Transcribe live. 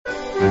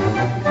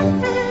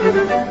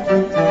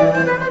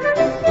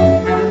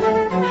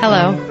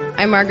Hello,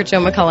 I'm Margaret Jo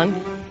McCullen.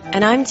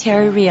 And I'm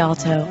Terry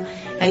Rialto.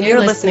 And you're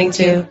listening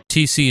to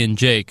TC and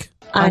Jake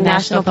on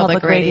National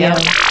Public Radio.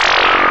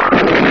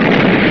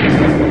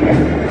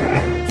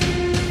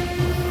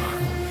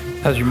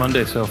 How's your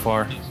Monday so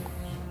far?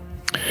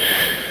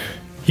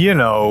 You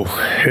know,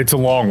 it's a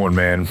long one,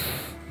 man.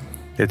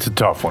 It's a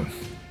tough one.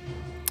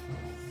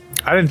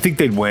 I didn't think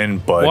they'd win,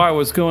 but... Why?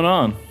 What's going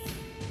on?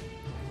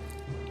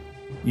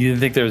 You didn't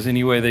think there was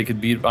any way they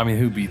could beat... I mean,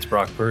 who beats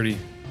Brock Purdy?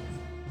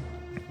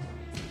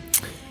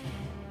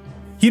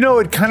 You know,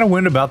 it kind of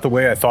went about the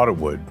way I thought it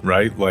would,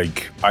 right?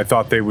 Like, I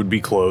thought they would be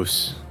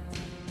close,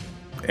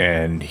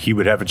 and he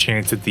would have a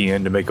chance at the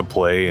end to make a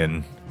play,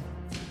 and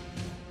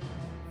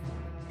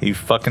he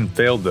fucking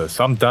failed us.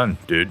 I'm done,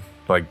 dude.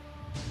 Like,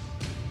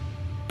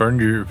 burn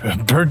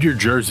your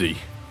jersey.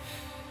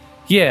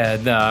 Yeah,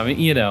 no, I mean,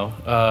 you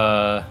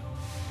know,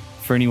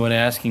 for anyone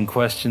asking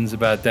questions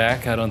about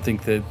Dak, I don't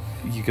think that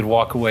you could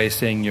walk away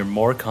saying you're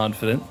more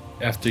confident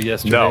after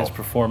yesterday's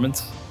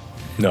performance.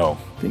 No.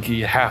 I think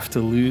you have to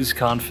lose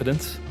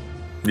confidence.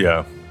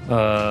 Yeah.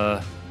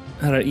 I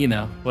don't, you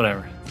know,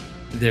 whatever.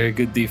 They're a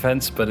good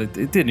defense, but it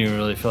didn't even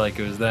really feel like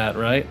it was that,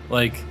 right?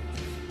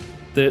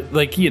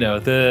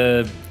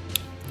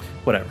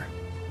 Whatever.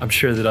 I'm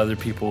sure that other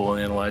people will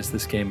analyze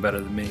this game better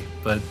than me,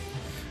 but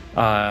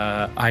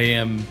I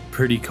am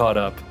pretty caught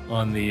up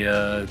on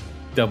the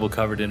double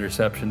covered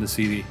interception to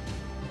CD.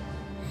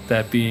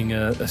 That being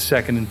a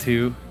 2nd and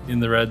 2 in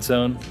the red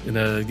zone, in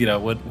a, you know,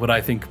 what I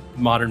think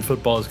modern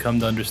football has come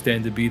to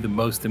understand to be the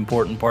most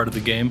important part of the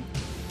game.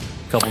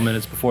 A couple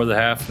minutes before the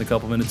half and a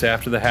couple minutes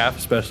after the half,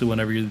 especially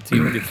whenever you're the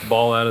team that gets the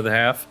ball out of the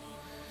half.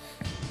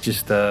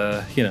 Just,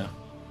 you know,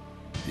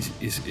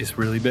 is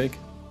really big.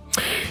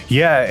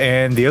 Yeah,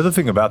 and the other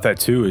thing about that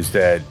too is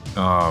that,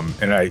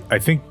 and I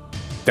think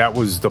that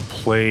was the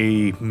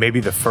play,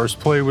 maybe the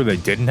first play where they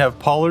didn't have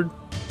Pollard.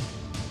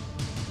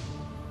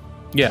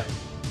 Yeah,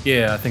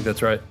 I think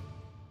that's right.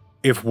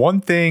 If one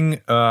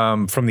thing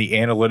from the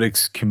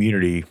analytics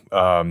community,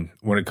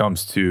 when it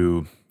comes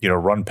to, you know,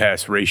 run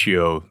pass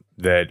ratio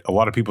that a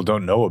lot of people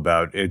don't know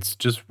about, it's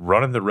just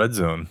running the red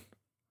zone.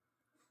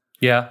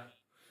 Yeah,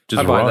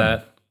 just I buy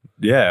that.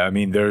 Yeah, I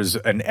mean, there's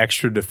an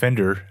extra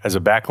defender as a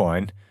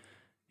backline.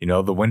 You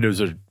know, the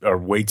windows are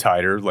way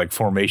tighter. Like,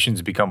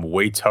 formations become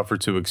way tougher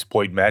to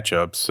exploit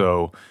matchups.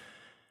 So,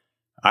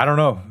 I don't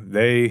know.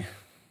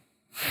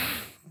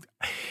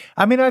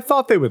 I mean, I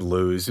thought they would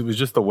lose. It was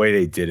just the way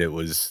they did it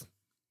was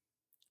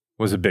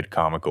a bit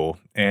comical.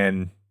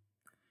 And,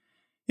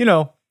 you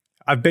know,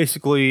 I've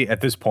basically,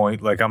 at this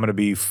point, like, I'm going to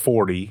be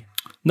 40.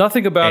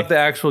 Nothing about the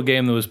actual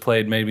game that was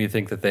played made me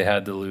think that they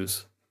had to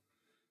lose.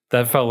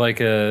 That felt like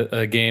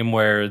a game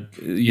where,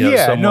 you know,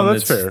 someone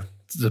that's fair.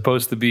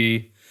 Supposed to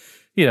be,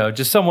 you know,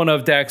 just someone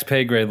of Dak's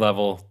pay grade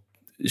level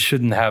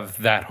shouldn't have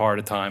that hard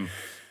a time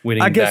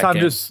winning that game.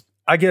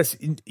 I guess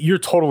you're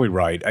totally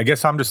right. I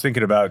guess I'm just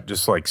thinking about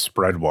just like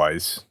spread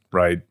wise,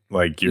 right?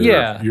 Like you're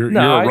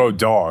a road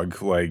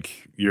dog.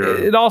 Like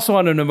it also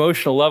on an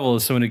emotional level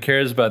as someone who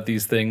cares about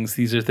these things.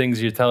 These are things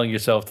you're telling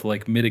yourself to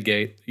like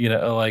mitigate. You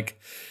know, like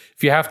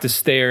if you have to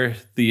stare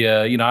the,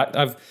 you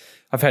know,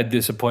 I've had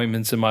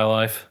disappointments in my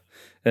life,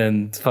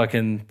 and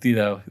fucking, you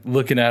know,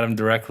 looking at them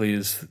directly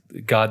is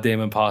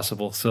goddamn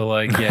impossible. So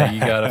like, yeah, you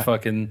gotta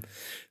fucking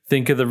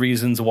think of the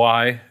reasons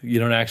why. You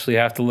don't actually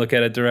have to look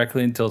at it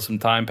directly until some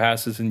time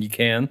passes and you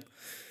can.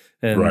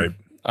 And right.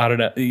 I don't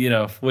know, you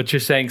know, what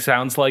you're saying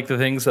sounds like the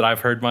things that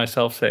I've heard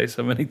myself say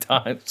so many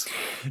times.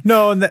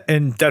 No,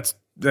 and that's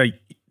like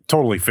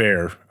totally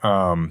fair.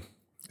 So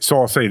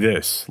I'll say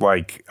this,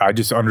 like, I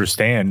just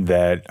understand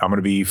that I'm going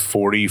to be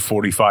 40,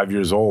 45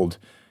 years old,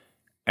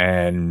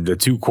 and the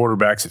two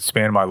quarterbacks that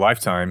span my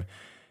lifetime,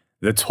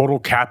 the total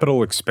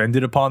capital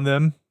expended upon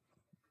them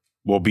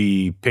will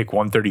be pick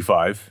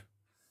 135.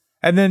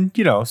 And then,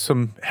 you know,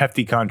 some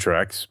hefty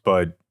contracts,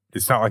 but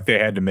it's not like they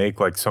had to make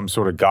like some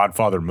sort of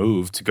Godfather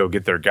move to go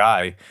get their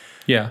guy.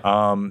 Yeah.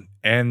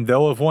 And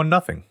they'll have won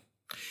nothing.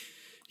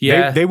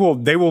 Yeah. They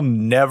will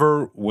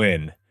never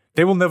win.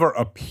 They will never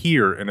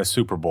appear in a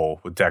Super Bowl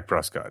with Dak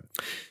Prescott.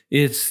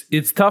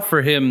 It's tough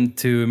for him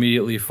to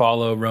immediately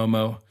follow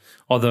Romo.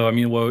 Although, I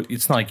mean, well,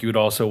 it's not like you would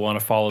also want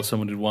to follow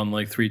someone who'd won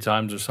like 3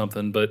 times or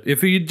something. But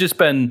if he'd just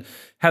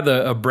had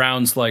a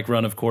Browns-like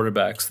run of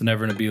quarterbacks, then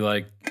everyone would be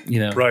like, you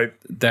know, right.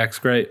 Dak's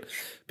great.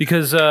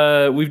 Because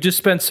we've just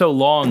spent so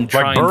long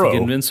trying to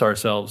convince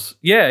ourselves.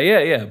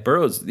 Yeah.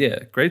 Burrow's,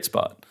 great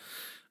spot.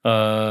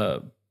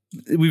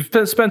 We've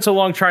spent so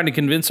long trying to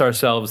convince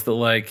ourselves that,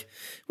 like,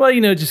 well,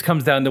 you know, it just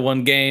comes down to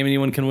one game.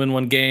 Anyone can win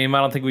one game. I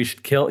don't think we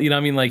should kill. You know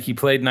what I mean? Like, he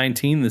played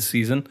 19 this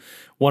season.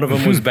 One of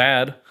them was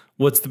bad.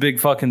 What's the big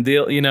fucking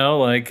deal? You know,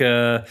 like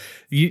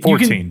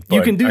 14.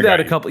 You can do that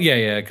a couple.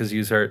 Yeah, because he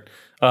was hurt.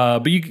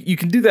 But you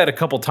can do that a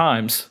couple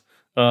times.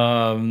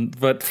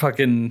 But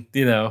fucking,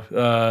 you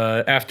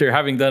know, after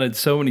having done it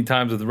so many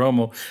times with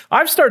Romo,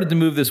 I've started to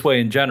move this way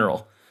in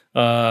general.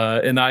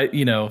 And I,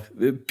 you know,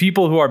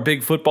 people who are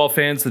big football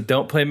fans that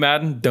don't play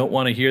Madden don't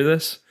want to hear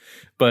this.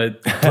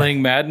 but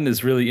playing Madden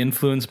has really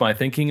influenced my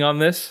thinking on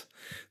this.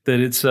 That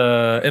it's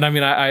and I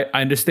mean I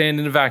understand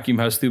in a vacuum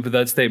how stupid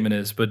that statement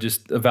is, but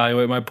just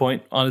evaluate my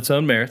point on its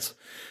own merits.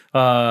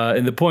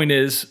 And the point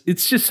is,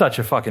 it's just such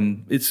a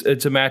fucking it's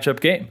a matchup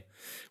game.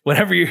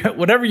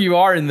 Whenever you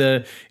are in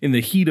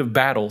the heat of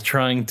battle,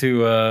 trying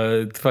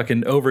to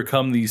fucking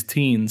overcome these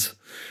teens,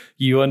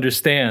 you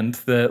understand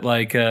that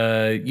like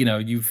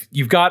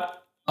you've got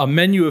a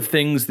menu of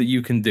things that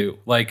you can do,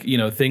 like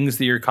things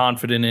that you're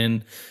confident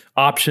in,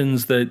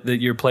 options that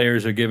your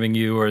players are giving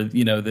you, or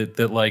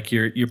that like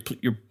your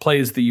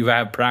plays that you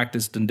have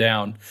practiced and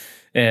down.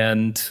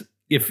 And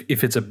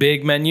if it's a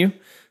big menu,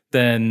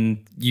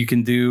 then you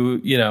can do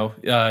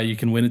you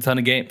can win a ton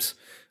of games.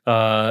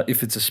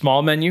 If it's a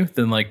small menu,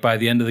 then like by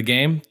the end of the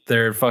game,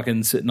 they're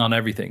fucking sitting on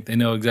everything. They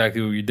know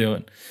exactly what you're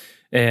doing.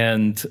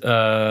 And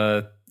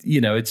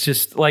it's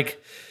just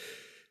like,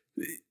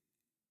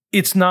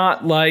 it's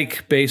not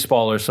like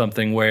baseball or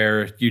something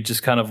where you're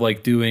just kind of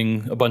like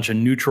doing a bunch of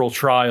neutral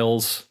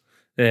trials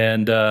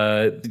and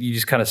you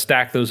just kind of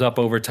stack those up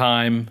over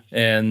time,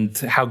 and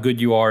how good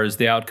you are is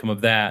the outcome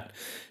of that.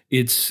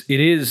 It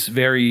is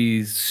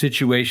very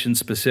situation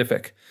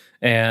specific.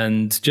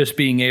 And just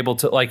being able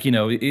to, like,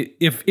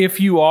 if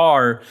you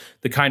are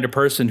the kind of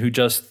person who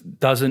just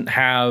doesn't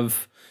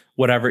have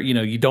whatever,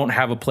 you don't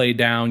have a play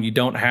down, you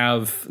don't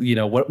have,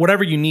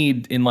 whatever you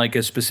need in like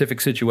a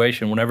specific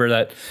situation, whenever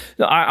that,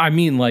 I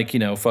mean, like,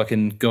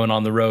 fucking going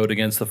on the road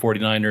against the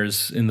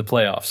 49ers in the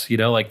playoffs,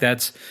 like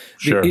that's,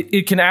 sure.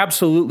 It can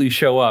absolutely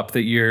show up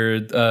that you're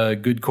a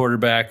good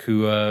quarterback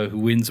who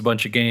wins a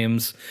bunch of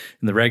games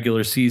in the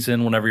regular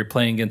season whenever you're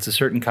playing against a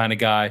certain kind of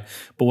guy.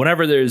 But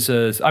whenever there's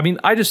I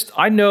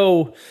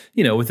know,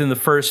 within the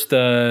first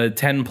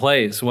 10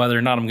 plays, whether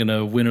or not I'm going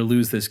to win or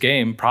lose this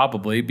game,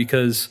 probably,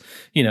 because,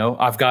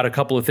 I've got a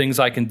couple of things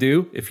I can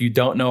do. If you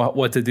don't know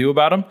what to do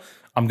about them,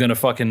 I'm going to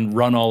fucking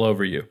run all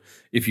over you.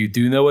 If you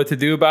do know what to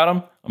do about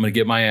them, I'm going to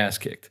get my ass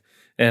kicked.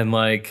 And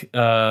like,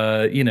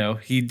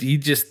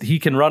 he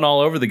can run all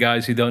over the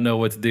guys who don't know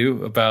what to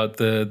do about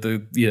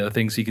the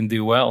things he can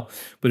do well.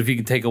 But if he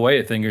can take away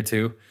a thing or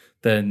two,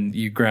 then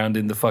you ground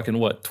into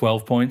fucking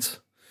 12 points?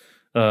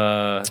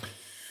 How'd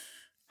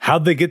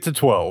they get to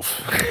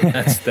 12?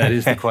 That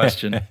is the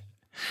question.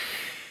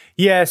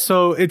 Yeah,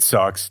 so it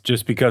sucks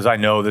just because I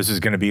know this is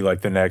going to be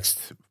like the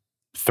next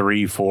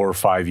 3, 4,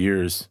 5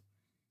 years.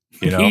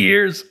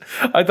 Years?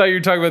 I thought you were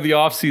talking about the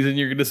off season.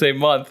 You're going to say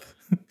month.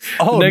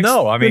 Oh,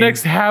 no. I mean, the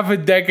next half a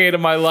decade of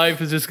my life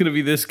is just going to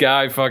be this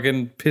guy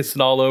fucking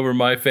pissing all over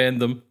my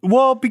fandom.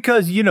 Well,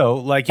 because,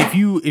 like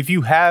if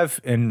you have,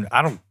 and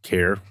I don't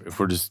care if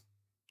we're just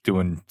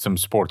doing some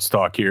sports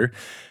talk here,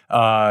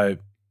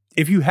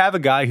 if you have a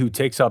guy who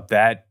takes up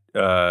that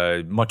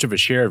much of a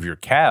share of your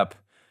cap,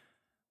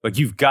 like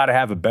you've got to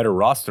have a better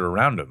roster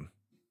around him.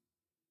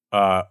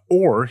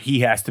 Or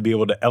he has to be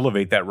able to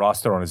elevate that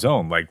roster on his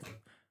own. Like,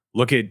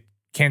 look at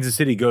Kansas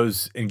City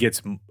goes and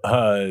gets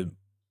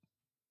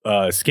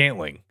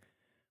Scantling,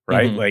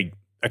 right? Mm-hmm. Like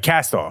a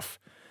cast-off.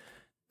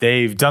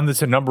 They've done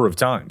this a number of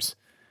times.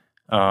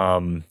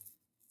 I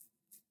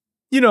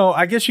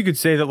guess you could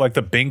say that like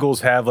the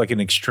Bengals have like an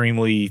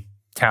extremely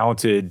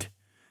talented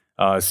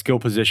skill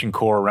position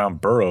core around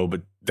Burrow,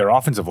 but their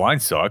offensive line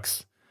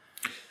sucks.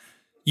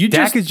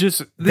 Dak is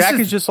just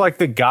like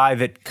the guy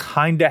that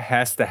kind of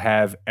has to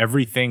have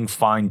everything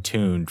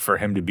fine-tuned for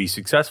him to be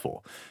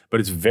successful. But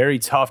it's very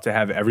tough to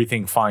have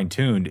everything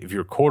fine-tuned if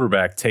your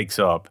quarterback takes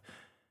up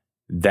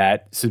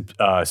that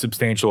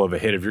substantial of a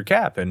hit of your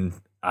cap. And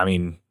I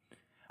mean,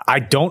 I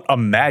don't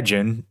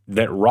imagine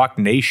that Rock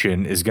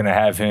Nation is going to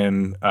have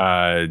him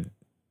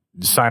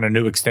sign a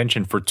new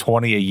extension for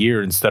 20 a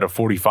year instead of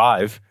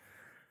 45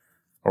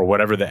 or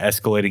whatever the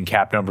escalating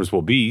cap numbers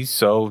will be.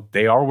 So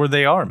they are where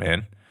they are,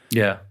 man.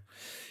 Yeah.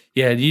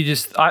 Yeah. You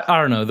just,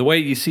 I don't know, the way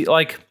you see,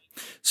 like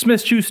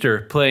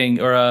Smith-Schuster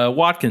playing, or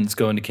Watkins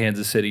going to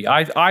Kansas City,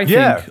 I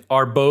think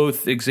are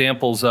both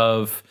examples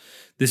of,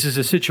 this is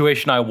a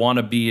situation I want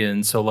to be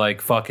in. So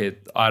like, fuck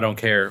it. I don't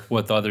care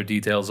what the other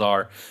details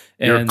are.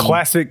 And your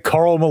classic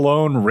Karl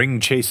Malone ring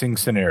chasing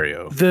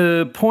scenario.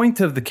 The point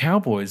of the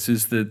Cowboys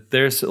is that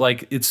there's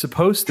like, it's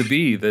supposed to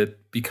be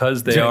that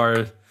because they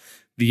are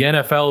the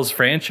NFL's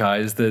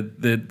franchise,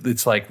 that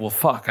it's like, well,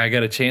 fuck, I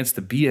got a chance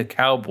to be a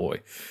Cowboy.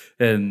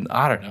 And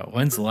I don't know,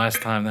 when's the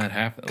last time that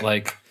happened?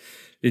 Like,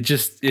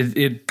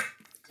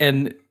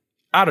 and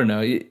I don't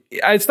know.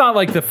 It's not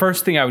like the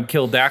first thing I would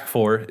kill Dak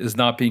for is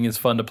not being as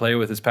fun to play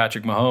with as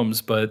Patrick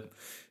Mahomes, but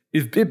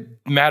it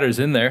matters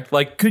in there.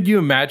 Like, could you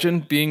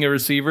imagine being a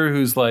receiver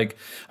who's like,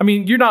 I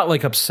mean, you're not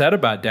like upset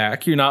about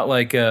Dak. You're not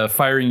like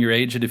firing your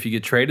agent if you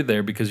get traded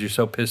there because you're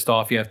so pissed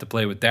off you have to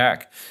play with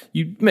Dak.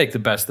 You make the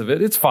best of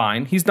it. It's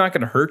fine. He's not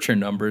going to hurt your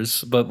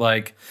numbers, but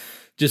like,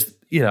 just,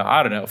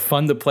 I don't know,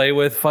 fun to play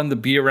with, fun to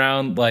be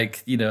around,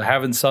 like,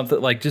 having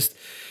something like just,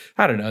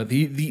 I don't know,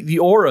 the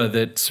aura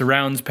that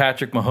surrounds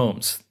Patrick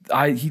Mahomes.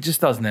 He just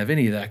doesn't have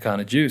any of that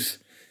kind of juice.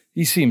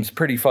 He seems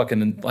pretty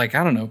fucking, like,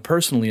 I don't know,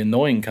 personally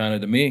annoying kind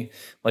of to me,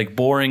 like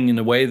boring in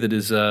a way that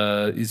is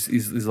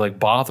like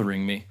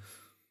bothering me.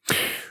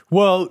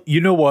 Well, you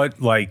know what?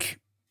 Like,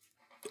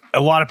 a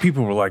lot of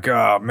people were like,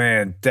 "Oh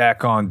man,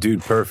 Dak on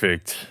dude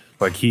perfect."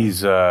 Like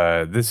he's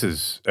this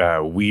is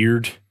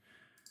weird.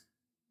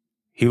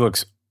 He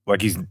looks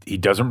like he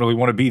doesn't really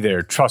want to be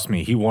there. Trust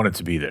me, he wanted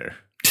to be there.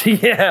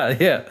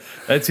 Yeah.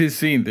 That's his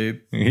scene,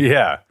 dude.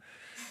 Yeah.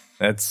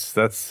 That's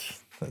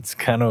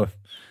kind of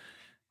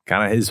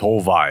his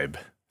whole vibe.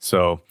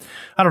 So,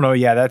 I don't know.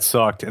 Yeah, that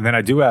sucked. And then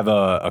I do have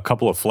a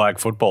couple of flag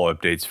football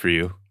updates for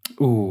you.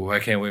 Ooh, I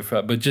can't wait for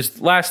that. But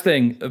just last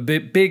thing, a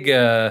big we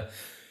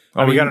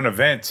got an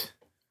event.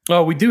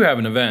 Oh, we do have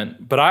an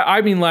event, but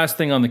I mean last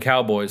thing on the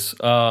Cowboys.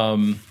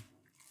 I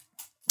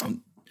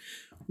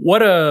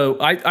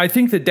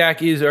think that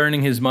Dak is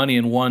earning his money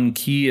in one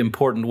key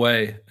important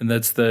way, and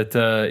that's that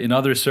in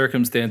other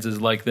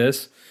circumstances like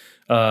this,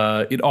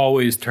 it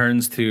always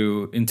turns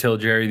to until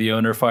Jerry the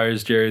owner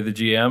fires Jerry the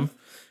GM.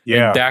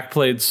 Yeah. And Dak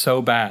played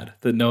so bad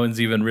that no one's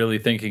even really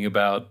thinking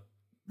about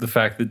the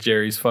fact that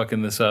Jerry's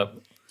fucking this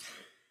up.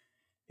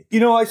 You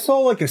know, I saw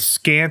like a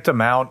scant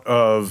amount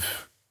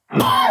of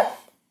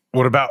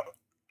what about?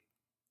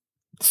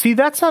 See,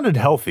 that sounded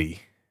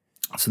healthy.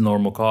 It's a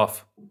normal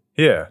cough.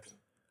 Yeah.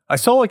 I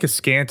saw like a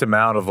scant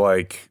amount of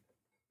like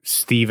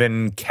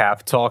Steven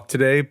Cap talk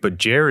today, but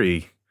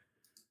Jerry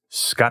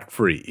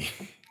scot-free.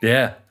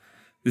 Yeah.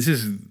 This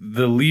is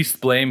the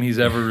least blame he's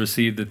ever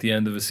received at the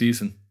end of a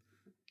season.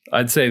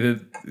 I'd say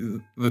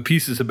that the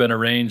pieces have been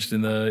arranged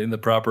in the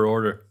proper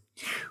order.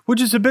 Which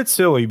is a bit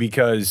silly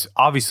because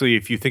obviously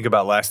if you think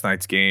about last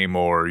night's game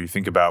or you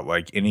think about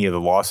like any of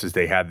the losses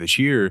they had this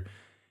year,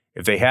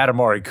 if they had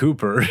Amari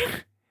Cooper,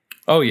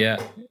 oh yeah,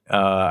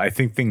 I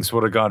think things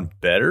would have gone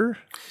better.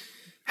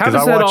 How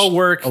does that all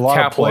work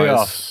cap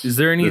playoffs? Is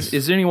there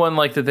anyone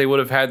like that they would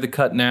have had to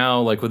cut now?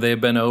 Like would they have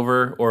been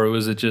over, or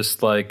was it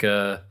just like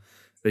they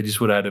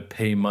just would have had to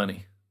pay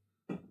money?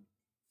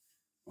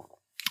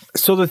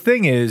 So the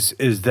thing is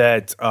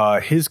that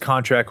his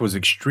contract was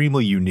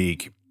extremely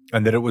unique.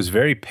 And that it was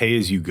very pay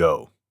as you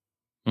go.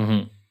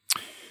 Mm-hmm.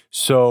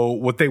 So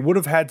what they would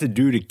have had to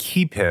do to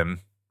keep him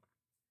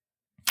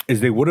is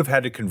they would have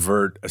had to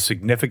convert a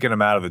significant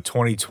amount of the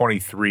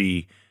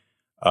 2023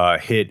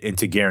 hit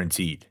into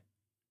guaranteed.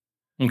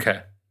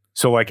 Okay.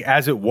 So like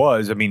as it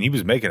was, I mean, he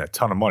was making a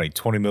ton of money,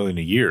 $20 million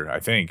a year, I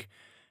think.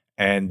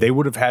 And they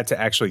would have had to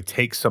actually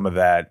take some of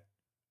that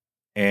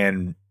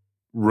and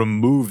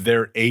remove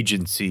their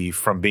agency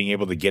from being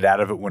able to get out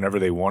of it whenever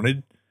they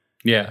wanted.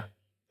 Yeah.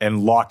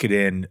 And lock it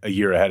in a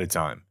year ahead of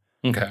time.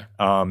 Okay.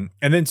 And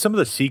then some of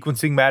the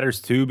sequencing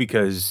matters too,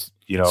 because,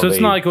 you know. So it's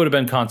not like it would have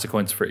been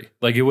consequence free.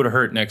 Like it would have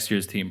hurt next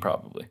year's team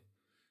probably.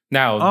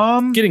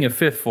 Now, getting a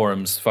fifth for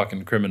him's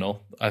fucking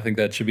criminal. I think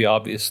that should be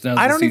obvious.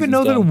 I don't even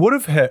know that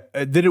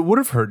it would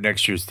have hurt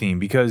next year's team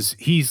because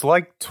he's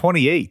like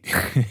 28.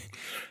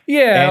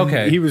 Yeah, and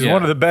okay. He was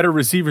one of the better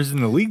receivers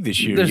in the league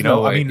this year. There's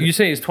no way. I mean, you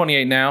say he's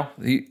 28 now.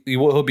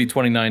 He'll be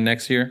 29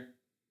 next year.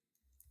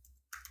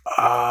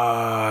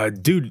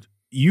 Dude.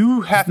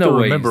 You have to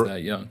remember, he's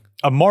that young.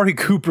 Amari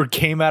Cooper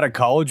came out of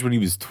college when he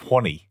was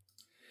 20.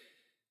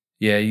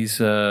 Yeah, he's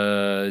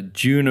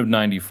June of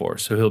 94,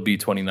 so he'll be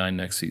 29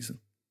 next season.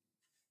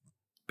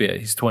 But yeah,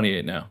 he's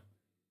 28 now.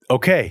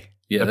 Okay.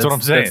 Yeah, that's what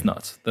I'm saying.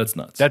 That's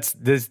nuts.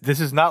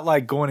 This is not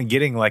like going and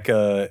getting like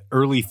a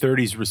early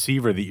 30s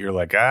receiver that you're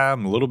like,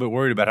 I'm a little bit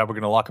worried about how we're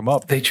going to lock him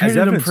up. They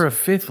traded him for a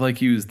fifth like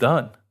he was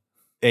done.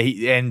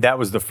 And that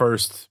was the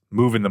first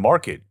move in the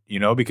market, you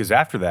know, because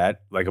after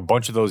that, like a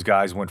bunch of those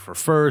guys went for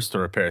first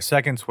or a pair of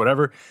seconds,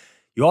 whatever.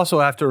 You also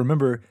have to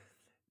remember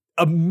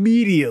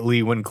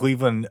immediately when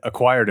Cleveland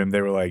acquired him,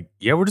 they were like,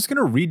 yeah, we're just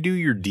going to redo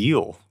your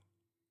deal.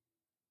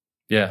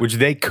 Yeah. Which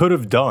they could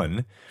have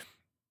done.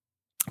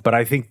 But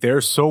I think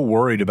they're so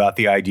worried about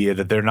the idea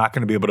that they're not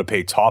going to be able to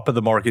pay top of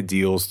the market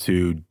deals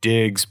to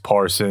Diggs,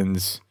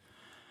 Parsons.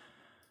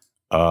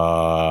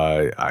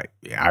 I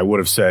would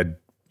have said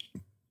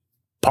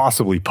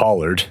possibly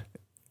Pollard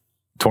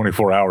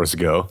 24 hours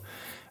ago.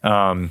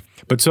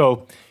 But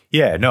so,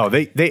 yeah, no,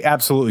 they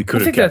absolutely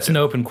could have. I think that's an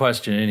open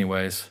question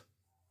anyways.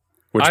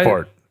 Which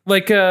part?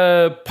 Like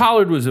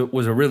Pollard was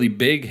a really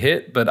big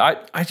hit, but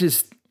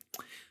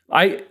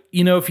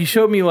you know, if you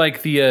showed me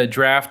like the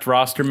draft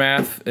roster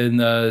math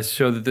and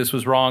show that this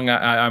was wrong,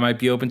 I might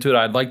be open to it.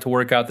 I'd like to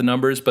work out the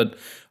numbers, but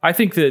I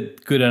think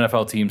that good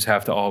NFL teams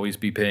have to always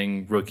be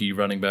paying rookie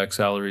running back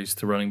salaries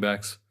to running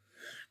backs.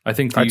 I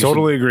think I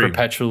totally agree.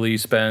 Perpetually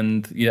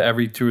spend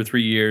every 2 or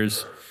 3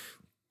 years,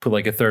 put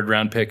like a third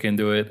round pick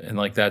into it, and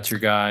like that's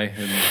your guy,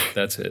 and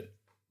that's it.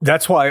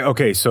 That's why.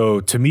 Okay, so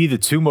to me, the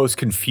two most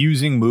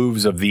confusing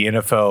moves of the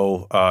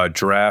NFL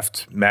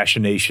draft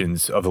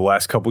machinations of the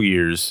last couple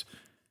years.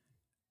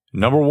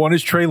 Number one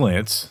is Trey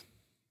Lance.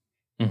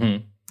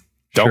 Mm-hmm.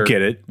 Don't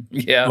get it.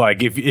 Yeah,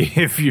 like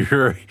if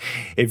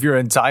your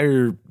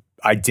entire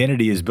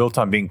identity is built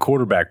on being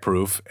quarterback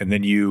proof, and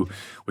then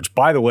which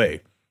by the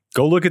way.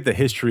 Go look at the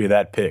history of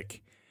that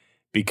pick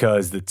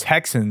because the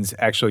Texans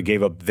actually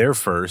gave up their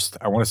first,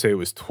 I want to say it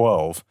was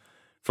 12,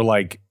 for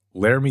like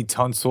Laramie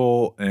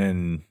Tunsil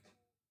and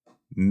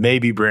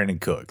maybe Brandon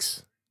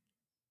Cooks.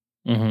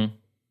 Mm-hmm.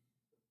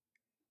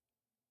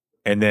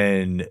 And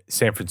then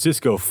San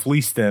Francisco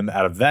fleeced them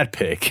out of that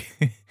pick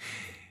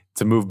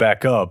to move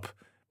back up.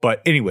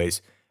 But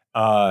anyways,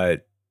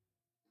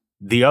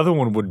 the other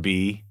one would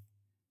be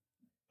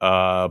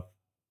Pollard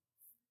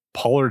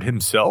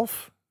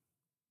himself.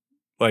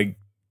 Like,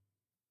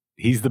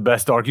 he's the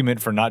best argument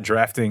for not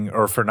drafting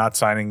or for not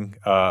signing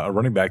a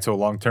running back to a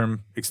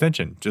long-term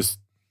extension. Just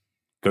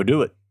go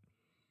do it.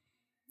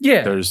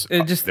 Yeah.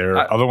 There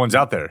are other ones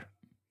out there,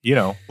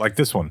 like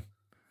this one.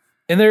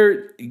 And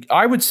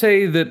I would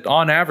say that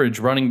on average,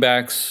 running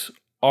backs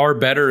are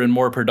better and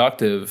more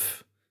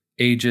productive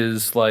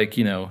ages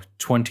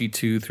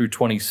 22 through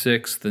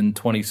 26 than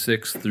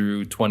 26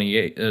 through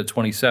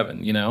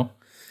 27,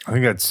 I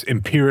think that's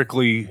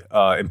empirically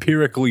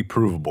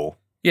provable.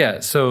 Yeah.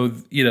 So,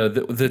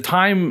 the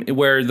time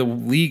where the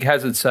league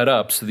has it set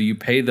up so that you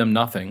pay them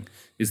nothing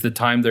is the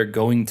time they're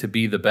going to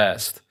be the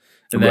best.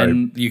 And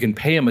then you can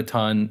pay them a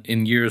ton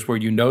in years where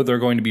they're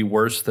going to be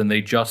worse than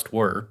they just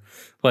were.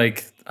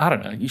 Like, I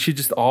don't know. You should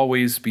just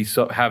always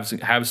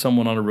have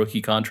someone on a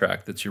rookie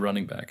contract that's your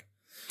running back.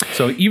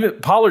 So even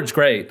Pollard's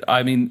great.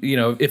 I mean,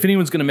 if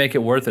anyone's going to make it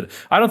worth it,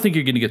 I don't think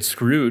you're going to get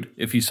screwed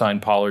if you sign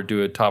Pollard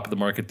to a top of the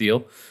market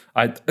deal.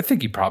 I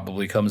think he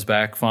probably comes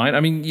back fine. I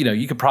mean,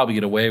 you could probably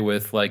get away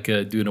with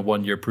doing a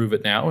 1 year prove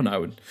it now, and I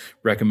would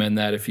recommend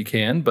that if you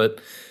can.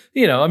 But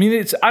I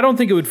don't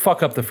think it would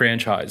fuck up the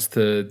franchise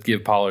to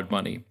give Pollard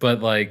money,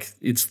 but I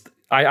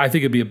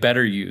think it'd be a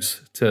better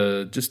use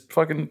to just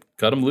fucking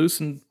cut him loose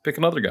and pick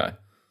another guy.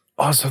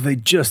 Also, they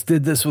just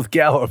did this with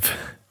Gallup.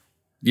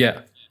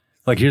 Yeah.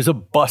 Here's a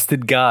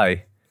busted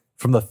guy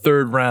from the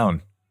 3rd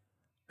round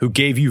who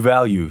gave you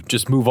value.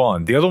 Just move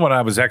on. The other one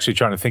I was actually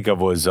trying to think of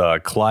was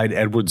Clyde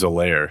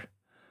Edwards-Helaire.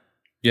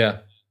 Yeah.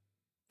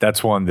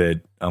 That's one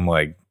that I'm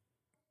like,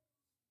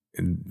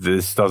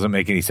 this doesn't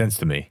make any sense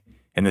to me.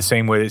 In the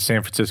same way that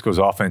San Francisco's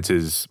offense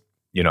is,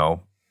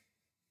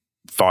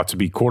 thought to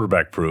be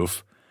quarterback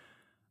proof,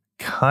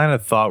 kind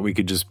of thought we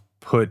could just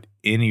put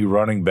any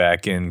running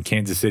back in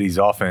Kansas City's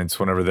offense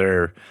whenever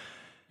they're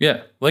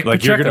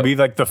like you're going to be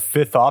the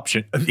 5th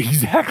option.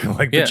 Exactly,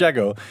 like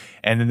Pacheco.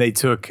 And then they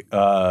took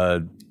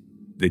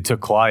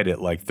Clyde at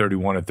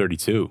 31 or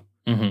 32.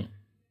 Mm-hmm.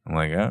 I'm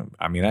like,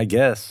 I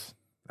guess.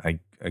 I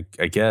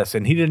guess.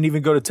 And he didn't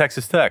even go to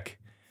Texas Tech.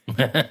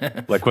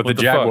 Like what the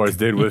Jaguars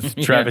did with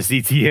Travis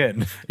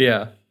Etienne.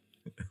 Yeah.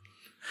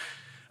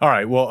 All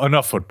right. Well,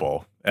 enough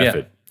football.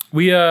 It.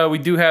 We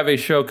do have a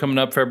show coming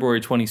up February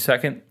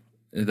 22nd,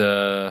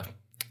 the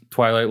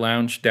Twilight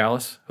Lounge,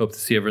 Dallas. Hope to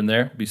see everyone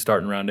there. Be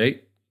starting around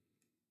 8.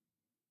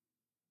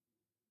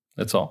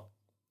 That's all.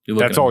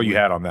 That's all you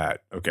had on that.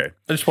 Okay.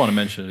 I just want to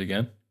mention it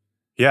again.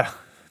 Yeah.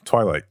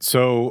 Twilight.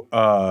 So,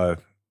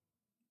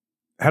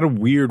 had a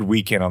weird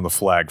weekend on the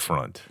flag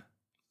front.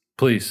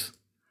 Please.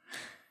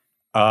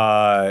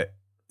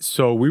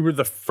 So we were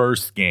the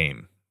first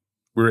game.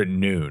 We were at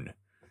noon,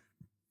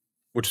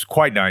 which is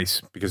quite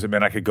nice because it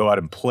meant I could go out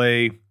and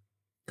play,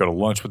 go to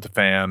lunch with the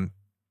fam,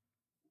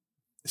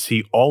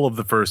 see all of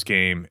the first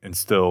game, and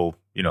still,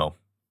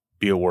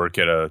 be at work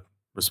at a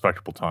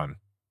respectable time.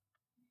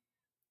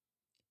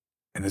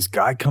 And this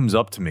guy comes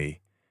up to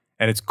me,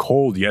 and it's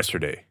cold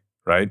yesterday,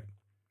 right?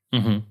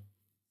 Mm-hmm.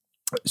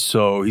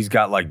 So he's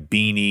got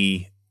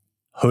beanie,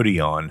 hoodie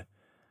on,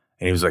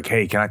 and he was like,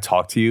 "Hey, can I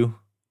talk to you?"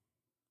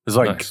 It was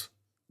nice.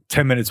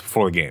 10 minutes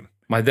before the game.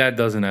 My dad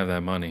doesn't have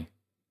that money.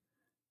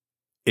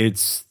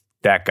 It's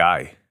that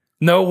guy.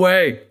 No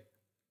way.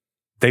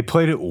 They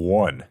played at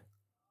 1.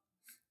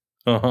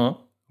 Uh-huh.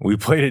 We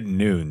played at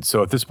noon.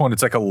 So at this point,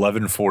 it's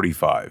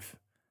 11:45.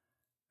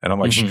 And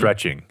I'm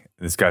stretching.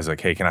 And this guy's like,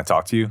 "Hey, can I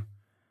talk to you?"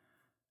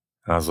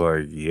 And I was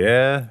like,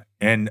 "Yeah."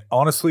 And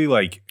honestly,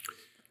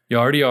 you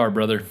already are,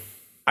 brother.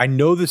 I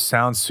know this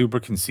sounds super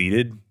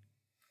conceited.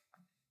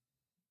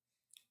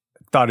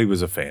 Thought he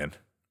was a fan.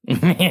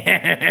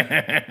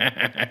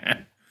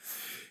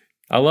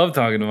 I love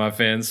talking to my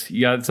fans.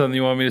 You got something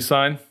you want me to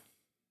sign?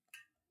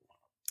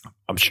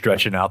 I'm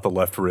stretching out the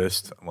left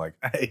wrist. I'm like,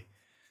 "Hey,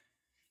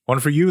 one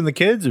for you and the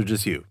kids or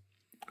just you?"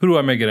 Who do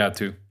I make it out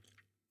to?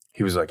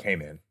 He was like, "Hey,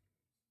 man,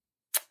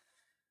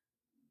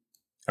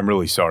 I'm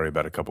really sorry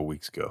about a couple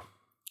weeks ago.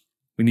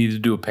 We need to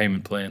do a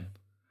payment plan."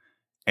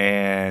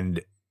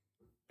 And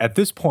at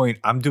this point,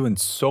 I'm doing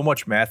so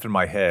much math in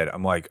my head.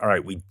 I'm like, all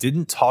right, we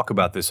didn't talk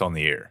about this on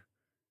the air.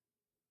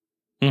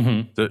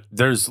 Mm-hmm.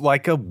 There's a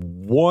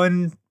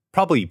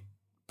probably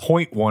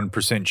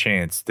 0.1%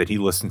 chance that he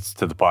listens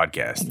to the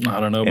podcast. I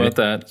don't know about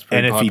that. It's a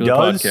and pretty if he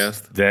popular does,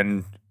 podcast.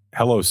 then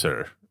hello,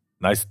 sir.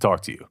 Nice to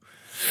talk to you.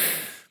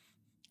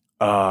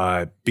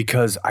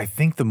 Because I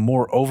think the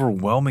more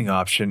overwhelming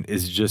option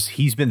is just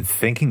he's been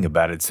thinking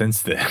about it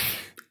since then.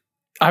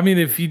 I mean,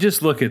 if you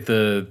just look at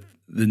the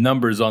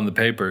numbers on the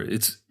paper,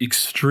 it's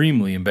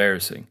extremely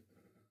embarrassing.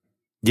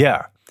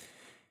 Yeah.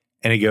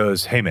 And he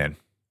goes, "Hey, man.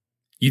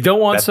 You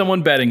don't want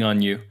someone betting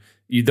on you.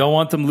 You don't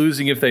want them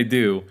losing if they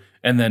do.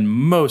 And then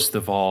most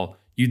of all,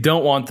 you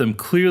don't want them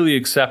clearly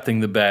accepting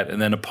the bet and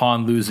then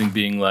upon losing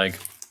being like,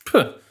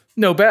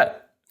 no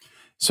bet."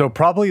 So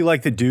probably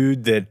like the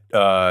dude that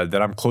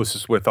I'm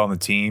closest with on the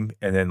team,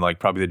 and then like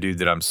probably the dude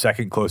that I'm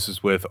second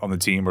closest with on the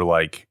team are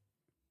like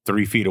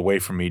 3 feet away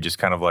from me, just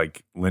kind of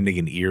like lending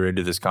an ear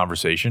into this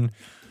conversation.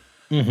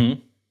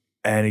 Mm-hmm.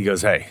 And he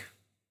goes, "Hey,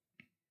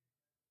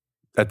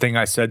 that thing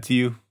I said to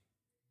you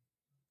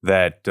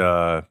that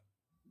I'm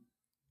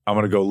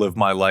going to go live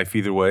my life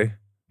either way."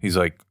 He's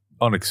like,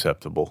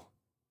 "Unacceptable.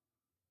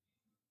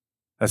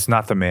 That's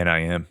not the man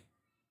I am."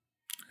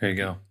 There you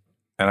go.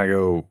 And I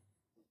go,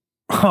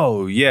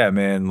 "Oh, yeah,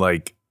 man.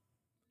 Like,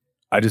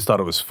 I just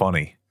thought it was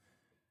funny.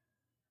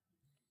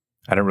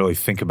 I didn't really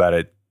think about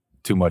it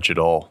too much at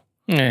all."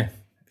 Yeah.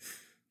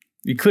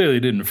 You clearly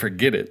didn't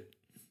forget it.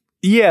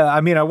 Yeah, I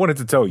mean, I wanted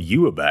to tell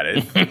you about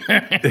it,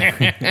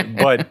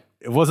 but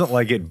it wasn't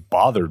like it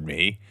bothered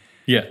me.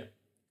 Yeah.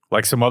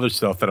 Like some other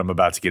stuff that I'm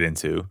about to get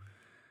into.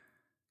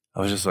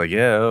 I was just like,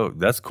 yeah, oh,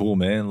 that's cool,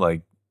 man.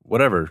 Like,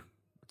 whatever.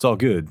 It's all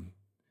good.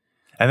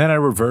 And then I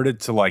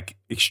reverted to like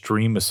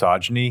extreme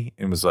misogyny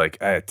and was like,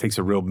 it takes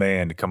a real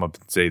man to come up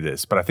and say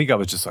this. But I think I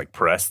was just like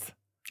pressed.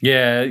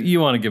 Yeah, you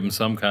want to give him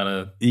some kind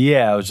of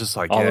Yeah, I was just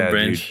like, olive yeah,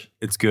 branch. dude,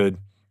 it's good.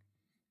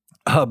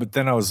 But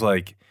then I was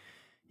like,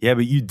 yeah,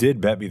 but you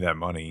did bet me that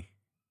money.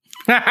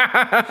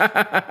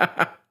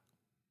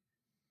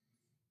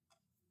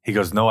 He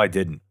goes, "No, I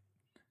didn't."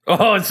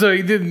 Oh, so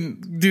he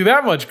didn't do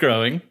that much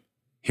growing.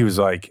 He was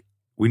like,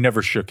 "We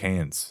never shook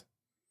hands."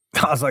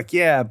 I was like,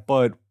 yeah,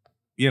 but,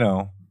 you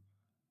know,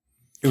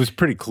 it was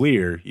pretty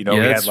clear. You know, yeah,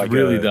 we that's had like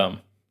really dumb.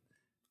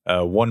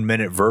 a 1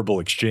 minute verbal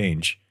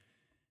exchange.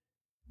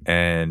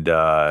 And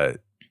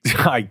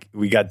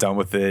we got done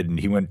with it, and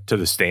he went to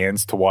the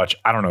stands to watch,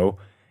 I don't know,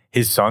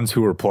 his sons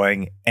who were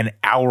playing an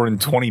hour and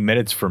 20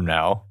 minutes from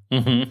now.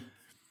 Mm-hmm.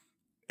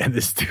 And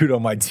this dude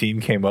on my team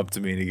came up to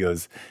me and he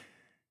goes,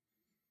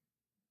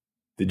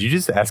 "Did you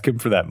just ask him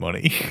for that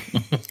money?"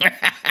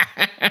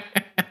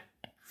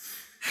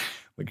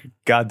 Like, you're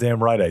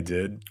goddamn right I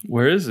did.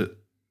 Where is it?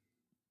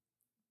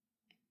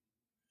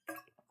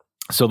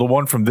 So the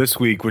one from this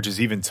week, which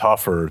is even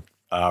tougher,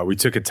 we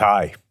took a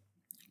tie.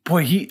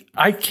 Boy,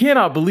 I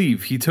cannot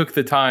believe he took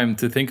the time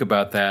to think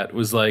about that. It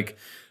was like,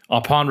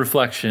 upon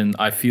reflection,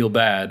 I feel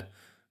bad.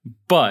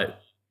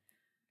 But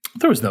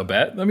there was no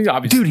bet. I mean,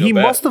 obviously, Dude, no he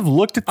bet. must have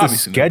looked at the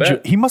Obviously no schedule.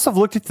 bet. He must have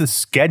looked at the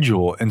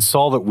schedule and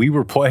saw that we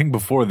were playing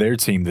before their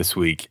team this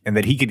week, and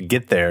that he could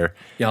get there.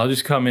 Yeah, I'll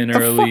just come in The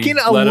early. fucking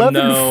let him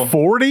know.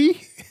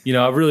 11:40. You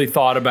know, I've really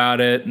thought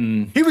about it,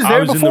 and He was I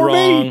there was in the before me.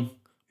 wrong,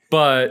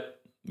 but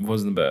it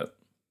wasn't the bet.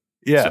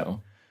 Yeah,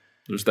 So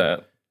there's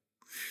that.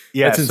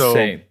 yeah. That's so,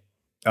 insane.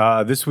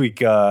 This week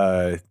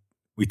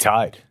we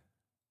tied.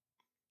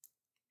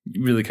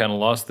 You really kind of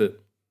lost it.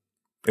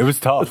 It was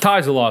The tough,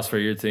 tie's a loss for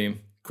your team,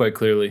 quite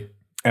clearly.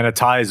 and a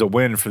tie is a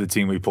win for the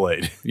team we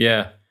played.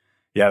 Yeah.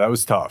 Yeah, that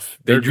was tough.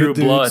 They They're drew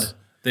good blood. dudes.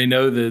 They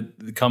know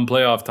that come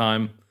playoff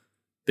time,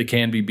 they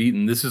can be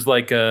beaten. This is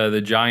like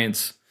the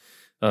Giants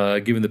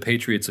giving the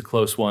Patriots a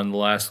close one the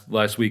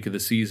last week of the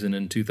season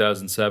in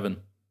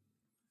 2007.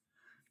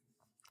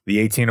 The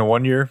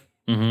 18-1 year.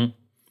 Mm-hmm.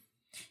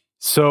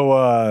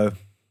 So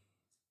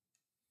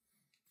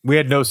we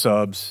had no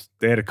subs.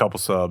 They had a couple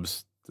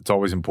subs. It's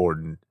always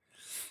important.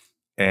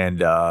 And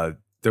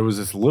there was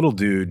this little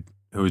dude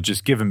who was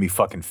just giving me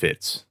fucking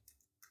fits.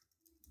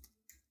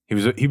 He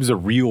was a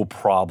real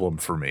problem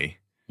for me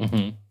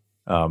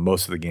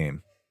most of the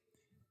game.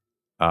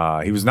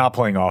 He was not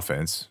playing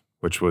offense,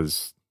 which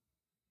was,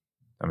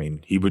 I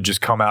mean, he would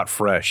just come out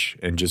fresh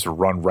and just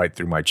run right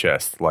through my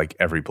chest like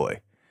every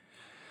play.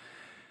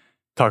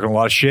 Talking a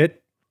lot of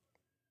shit.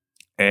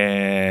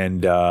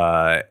 And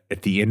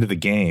at the end of the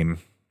game,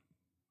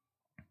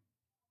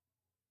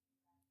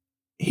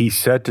 he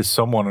said to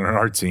someone on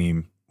our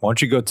team, "Why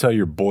don't you go tell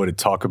your boy to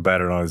talk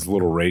about it on his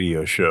little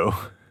radio show?"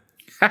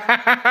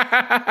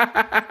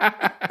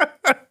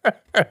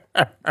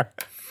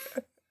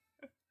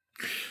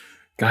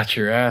 Got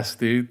your ass,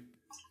 dude.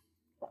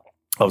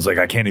 I was like,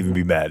 I can't even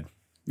be mad.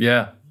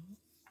 Yeah,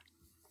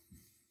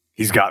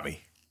 He's got me.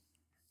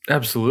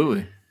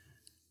 absolutely.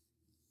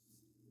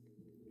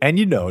 And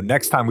you know,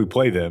 next time we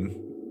play them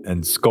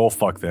and skull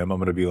fuck them, I'm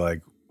going to be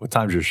like, "What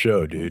time's your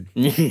show, dude?"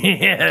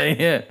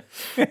 Yeah.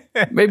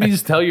 Maybe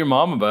just tell your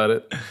mom about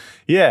it.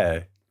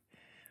 Yeah.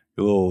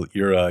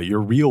 Your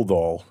real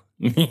doll.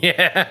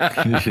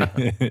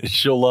 Yeah.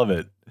 She'll love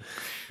it.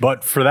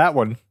 But for that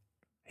one,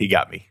 he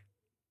got me.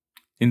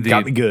 Indeed.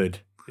 Got me good.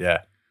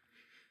 Yeah.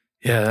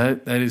 Yeah,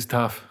 that is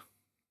tough.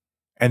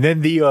 And then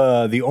the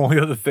only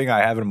other thing I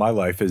have in my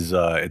life is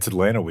it's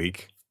Atlanta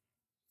week.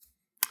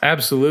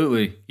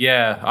 Absolutely.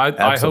 Yeah.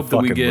 I hope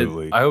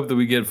that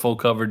we get full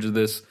coverage of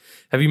this.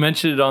 Have you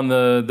mentioned it on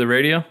the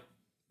radio?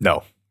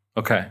 No.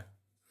 Okay.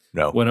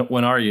 No.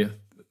 When are you?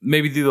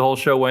 Maybe do the whole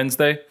show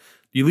Wednesday.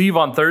 You leave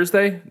on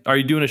Thursday? Are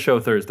you doing a show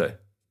Thursday?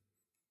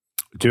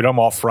 Dude, I'm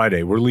off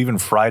Friday. We're leaving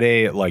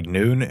Friday at like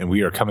noon, and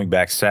we are coming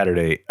back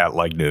Saturday at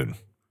like noon.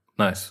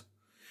 Nice.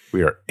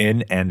 We are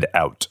in and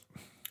out.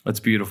 That's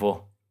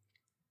beautiful.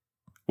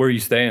 Where are you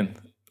staying?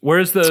 Where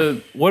is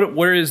the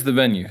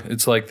venue?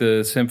 It's like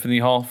the Symphony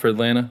Hall for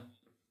Atlanta.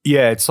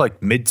 Yeah, it's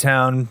like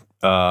Midtown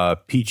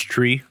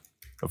Peachtree,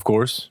 of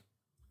course.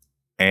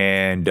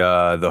 And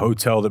the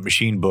hotel that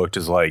Machine booked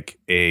is like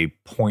a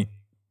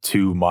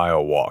 0.2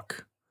 mile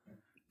walk.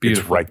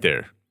 Beautiful. It's right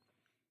there.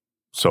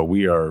 So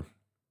we are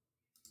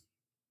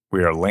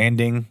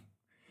landing.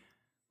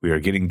 We are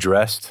getting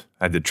dressed.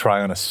 I had to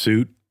try on a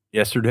suit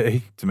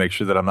yesterday to make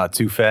sure that I'm not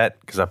too fat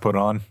because I put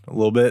on a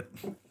little bit.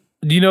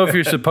 Do you know if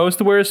you're supposed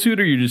to wear a suit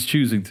or you're just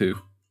choosing to?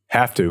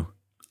 Have to.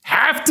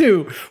 Have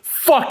to?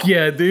 Fuck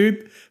yeah,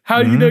 dude.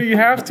 How do you know you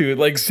have to? It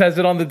like says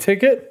it on the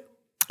ticket?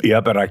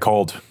 Yep, and I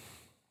called.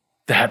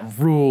 That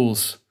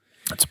rules.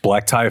 It's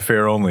black tie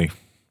affair only.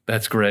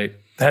 That's great.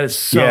 That is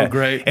so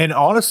great. And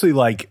honestly,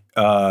 like,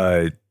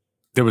 there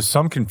was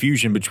some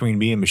confusion between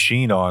me and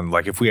Machine on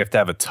like if we have to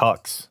have a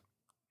tux.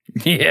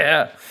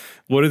 Yeah.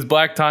 What does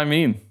black tie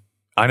mean?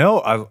 I know.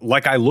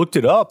 I looked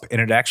it up,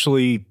 and it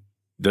actually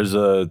there's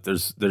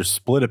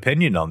split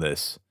opinion on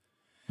this.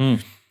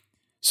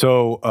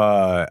 So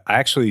I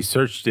actually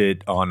searched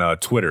it on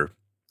Twitter,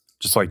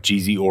 just like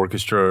Jeezy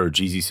Orchestra or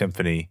Jeezy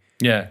Symphony.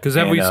 Yeah, because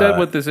have we said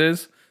what this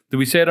is? Did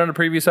we say it on a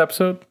previous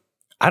episode?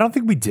 I don't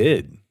think we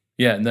did.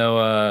 Yeah,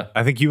 no.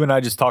 I think you and I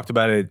just talked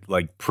about it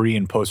like pre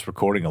and post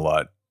recording a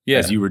lot. Yeah.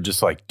 As you were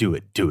just like, do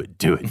it, fucking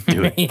do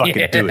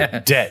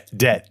it.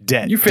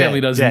 Debt. Your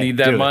family doesn't need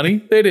that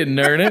money. They didn't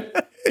earn it.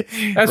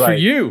 That's for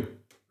you.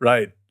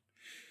 Right.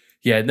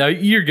 Yeah, no,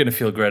 you're going to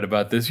feel great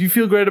about this. You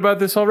feel great about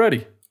this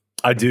already.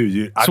 I do,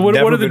 dude. So what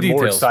are the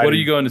details? What are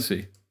you going to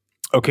see?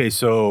 Okay,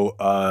 so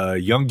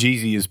Young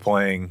Jeezy is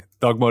playing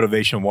Thug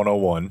Motivation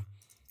 101,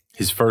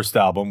 his first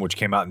album, which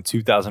came out in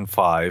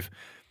 2005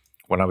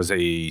 when I was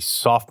a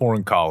sophomore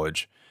in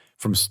college,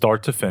 from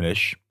start to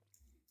finish,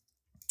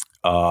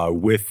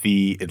 with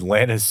the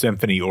Atlanta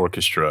Symphony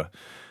Orchestra,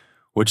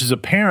 which is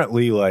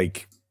apparently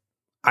like,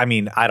 I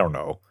mean, I don't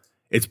know.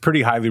 It's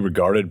pretty highly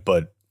regarded,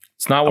 but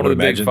it's not one of the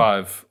big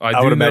five.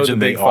 I would imagine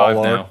the they big five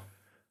all are. now.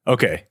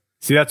 Okay.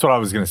 See, that's what I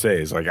was going to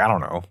say is like, I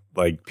don't know.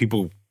 Like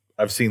people,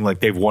 I've seen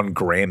like they've won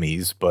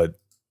Grammys, but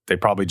they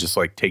probably just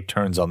like take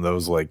turns on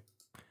those like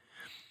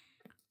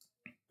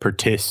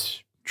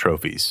Pertis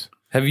trophies.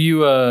 Have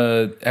you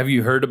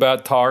heard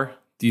about Tar?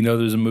 Do you know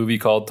there's a movie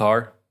called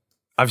Tar?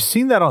 I've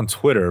seen that on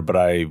Twitter, but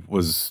I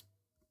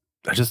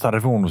just thought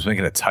everyone was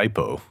making a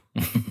typo.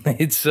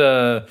 It's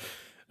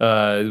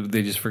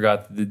they just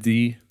forgot the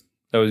D.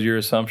 That was your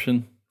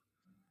assumption?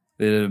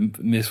 They had a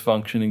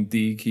misfunctioning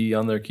D key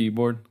on their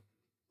keyboard.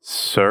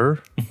 Sir?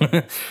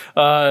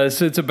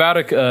 So it's about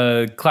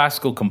a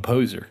classical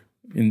composer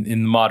in the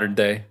modern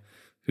day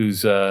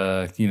who's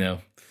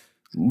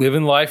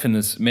living life and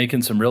is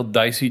making some real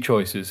dicey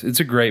choices. It's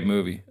a great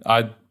movie.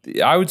 I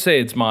would say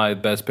it's my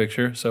best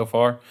picture so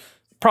far.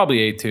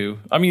 Probably A2.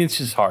 I mean, it's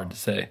just hard to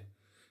say.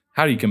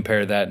 How do you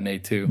compare that in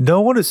A2?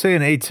 No one is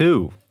saying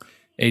A2.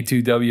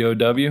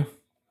 A2WOW?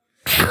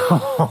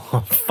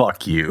 Oh,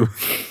 fuck you.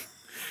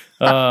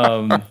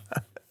 And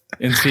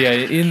see,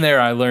 in there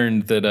I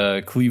learned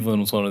that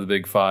Cleveland was one of the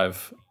big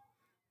five.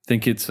 I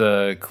think it's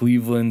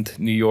Cleveland,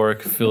 New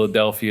York,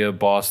 Philadelphia,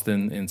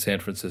 Boston, and San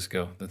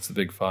Francisco. That's the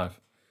big five.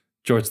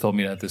 George told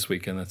me that this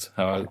weekend. That's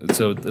how.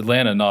 So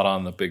Atlanta not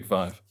on the big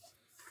five,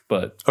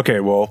 but okay.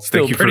 Well,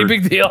 still thank you pretty for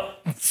big deal.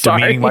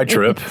 demeaning my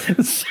trip.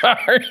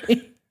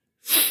 Sorry.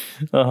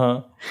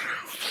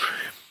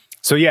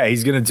 So yeah,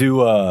 he's gonna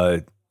do.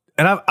 And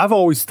I've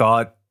always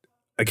thought.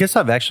 I guess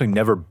I've actually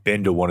never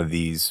been to one of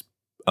these,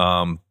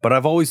 but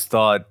I've always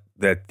thought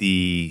that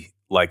the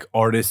like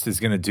artist is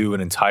gonna do an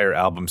entire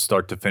album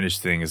start to finish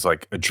thing is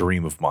like a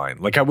dream of mine.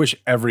 Like I wish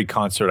every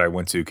concert I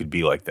went to could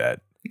be like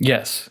that.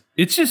 Yes.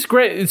 It's just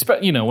great. It's,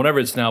 whenever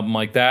it's an album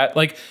like that,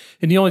 like,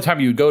 and the only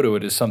time you would go to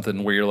it is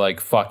something where you're like,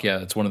 fuck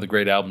yeah, it's one of the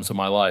great albums of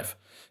my life.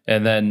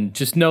 And then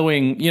just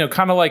knowing,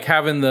 kind of like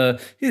having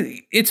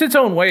it's its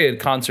own way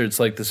at concerts,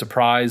 like the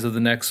surprise of the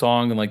next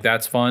song and like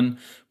that's fun.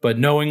 But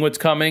knowing what's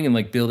coming and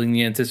like building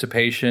the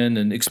anticipation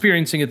and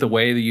experiencing it the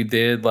way that you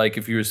did, like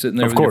if you were sitting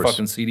there with your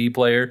fucking CD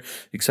player,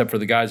 except for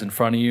the guys in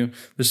front of you,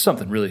 there's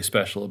something really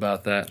special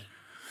about that.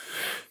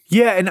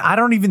 Yeah. And I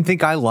don't even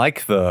think I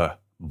like the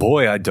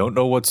boy, I don't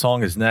know what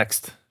song is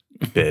next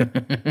bit.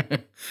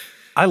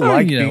 I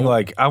like being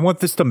like, I want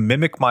this to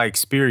mimic my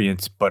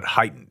experience, but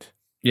heightened.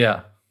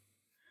 Yeah.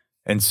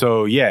 And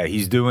so, yeah,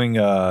 he's doing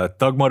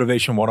Thug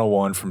Motivation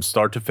 101 from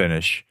start to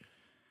finish.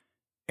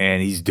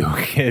 And he's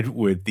doing it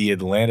with the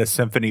Atlanta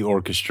Symphony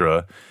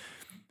Orchestra.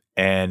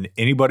 And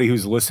anybody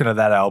who's listened to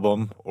that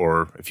album,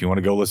 or if you want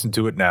to go listen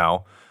to it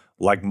now,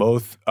 like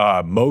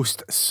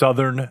most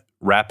Southern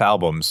rap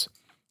albums,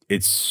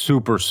 it's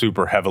super,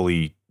 super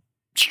heavily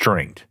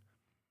stringed.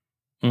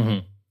 Mm-hmm.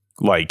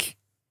 Like,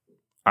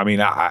 I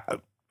mean, I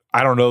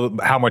don't know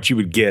how much you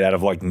would get out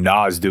of like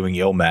Nas doing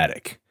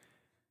Illmatic.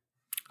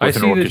 I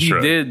see that he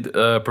did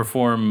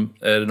perform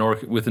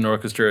with an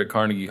orchestra at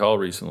Carnegie Hall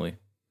recently.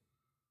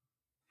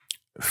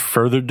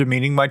 Further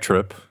demeaning my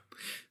trip.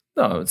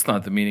 No, it's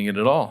not demeaning it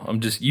at all.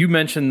 You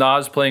mentioned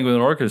Nas playing with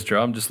an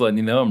orchestra. I'm just letting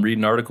you know I'm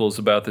reading articles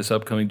about this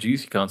upcoming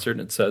Jeezy concert,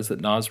 and it says that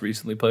Nas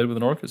recently played with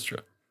an orchestra.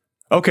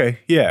 Okay,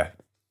 yeah.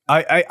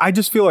 I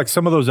just feel like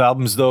some of those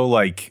albums, though,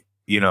 like,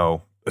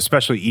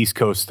 especially East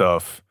Coast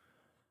stuff,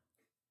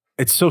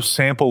 it's so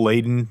sample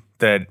laden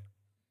that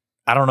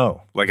I don't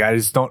know. Like, I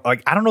just don't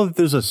like. I don't know that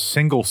there's a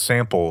single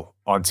sample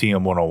on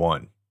TM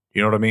 101.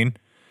 You know what I mean?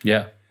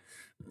 Yeah.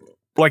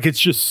 Like, it's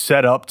just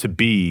set up to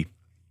be,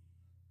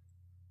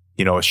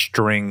 you know, a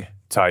string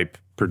type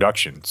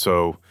production.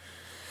 So,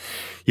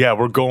 yeah,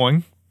 we're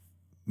going.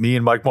 Me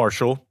and Mike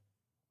Marshall.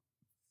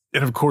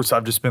 And of course,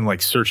 I've just been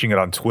like searching it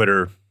on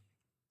Twitter,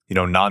 you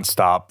know,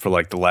 nonstop for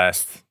like the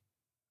last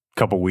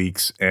couple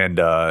weeks. And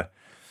the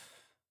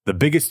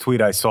biggest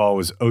tweet I saw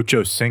was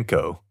Ocho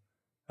Cinco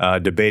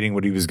debating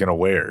what he was going to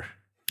wear.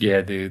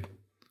 Yeah, dude.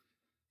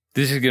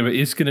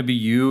 It's gonna be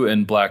you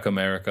and Black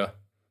America.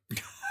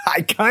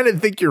 I kind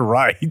of think you're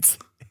right.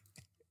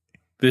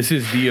 This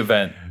is the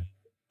event.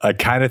 I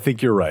kind of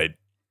think you're right.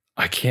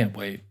 I can't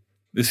wait.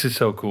 This is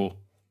so cool.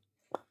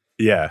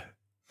 Yeah.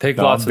 Take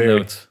lots of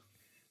notes.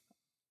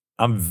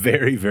 I'm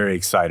very, very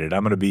excited.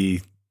 I'm going to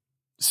be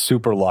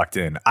super locked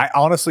in. I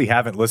honestly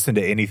haven't listened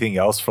to anything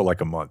else for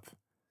like a month.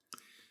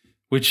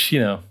 Which, you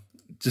know,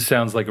 just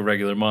sounds like a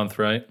regular month,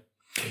 right?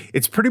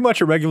 It's pretty much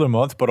a regular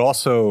month, but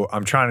also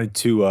I'm trying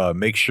to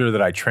make sure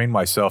that I train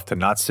myself to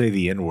not say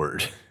the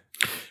N-word.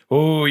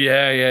 Oh,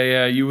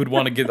 yeah. You would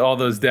want to get all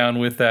those down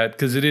with that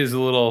because it is a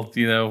little,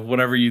 you know,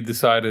 whenever you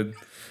decided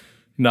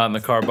not in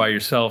the car by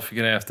yourself,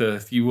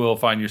 you will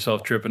find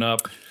yourself tripping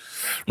up.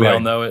 We all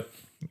know it.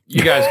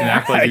 You guys can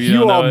act like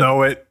you all don't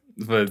know it.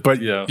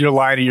 But you know, you're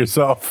lying to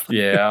yourself.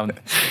 Yeah.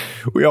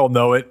 We all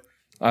know it.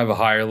 I have a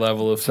higher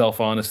level of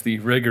self-honesty,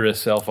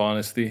 rigorous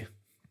self-honesty.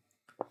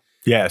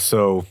 Yeah,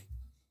 so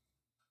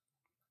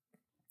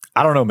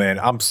I don't know, man.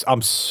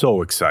 I'm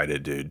so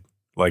excited, dude.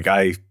 Like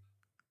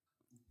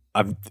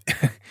I'm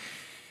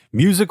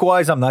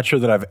music-wise, I'm not sure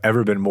that I've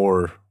ever been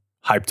more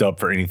hyped up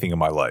for anything in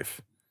my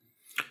life.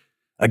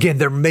 Again,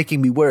 they're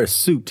making me wear a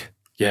suit.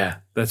 Yeah,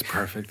 that's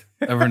perfect.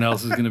 Everyone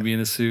else is going to be in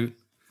a suit.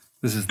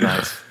 This is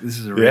nice. This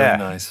is really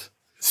nice.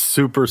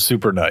 Super,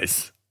 super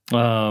nice.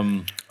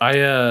 I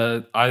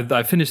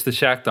finished the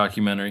Shaq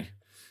documentary.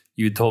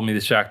 You had told me the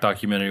Shaq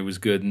documentary was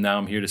good, and now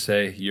I'm here to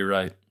say you're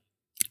right.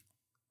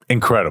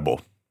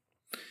 Incredible.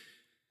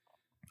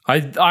 I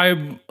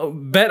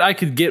bet I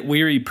could get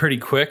weary pretty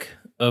quick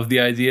of the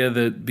idea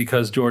that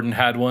because Jordan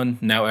had one,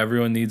 now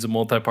everyone needs a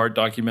multi-part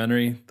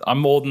documentary.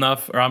 I'm old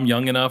enough, or I'm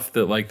young enough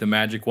that like the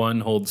Magic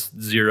one holds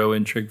zero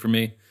intrigue for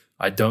me.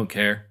 I don't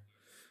care.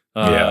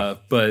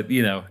 But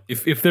you know,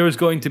 if there was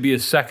going to be a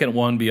second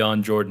one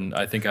beyond Jordan,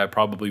 I think I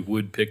probably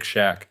would pick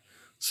Shaq.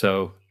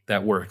 So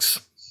that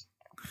works.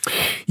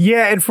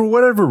 Yeah, and for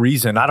whatever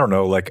reason, I don't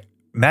know, like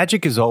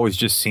Magic has always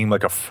just seemed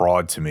like a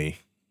fraud to me.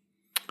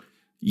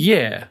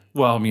 Yeah.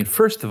 Well, I mean,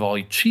 first of all,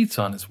 he cheats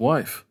on his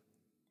wife.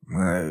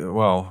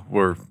 Well,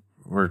 we're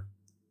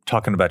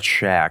talking about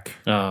Shaq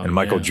and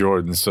Michael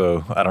Jordan,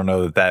 so I don't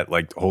know that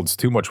like holds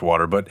too much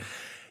water. But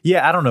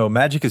yeah, I don't know.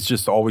 Magic has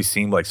just always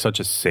seemed like such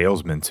a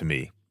salesman to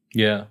me.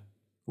 Yeah.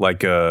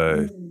 Like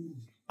I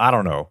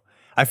don't know.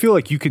 I feel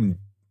like you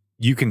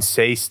can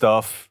say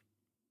stuff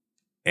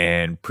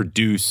and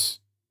produce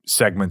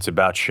segments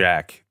about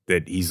Shaq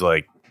that he's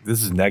like,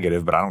 this is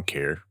negative, but I don't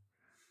care.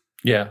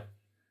 Yeah.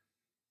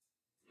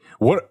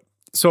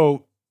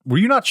 So were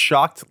you not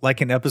shocked,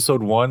 like in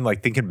episode 1,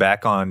 like thinking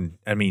back on,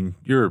 I mean,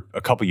 you're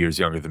a couple years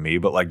younger than me,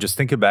 but like just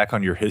thinking back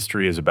on your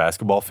history as a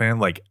basketball fan,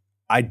 like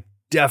I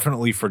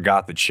definitely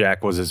forgot that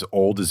Shaq was as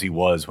old as he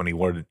was when he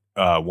won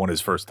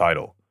his first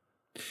title.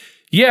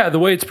 Yeah, the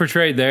way it's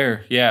portrayed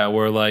there. Yeah,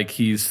 where like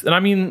and I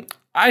mean,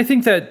 I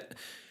think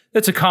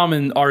that's a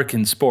common arc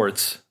in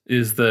sports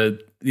is the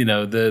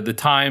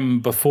time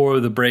before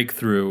the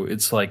breakthrough.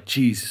 It's like,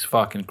 Jesus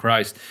fucking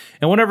Christ.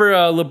 And whenever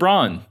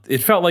LeBron,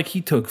 it felt like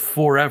he took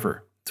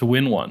forever to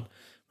win one.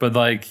 But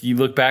like you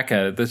look back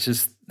at it, that's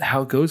just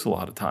how it goes a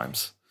lot of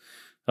times.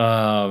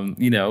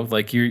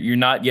 Like you're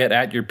not yet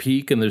at your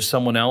peak and there's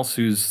someone else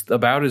who's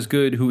about as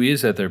good who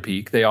is at their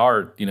peak. They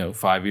are,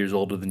 5 years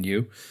older than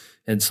you.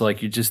 And it's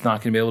like you're just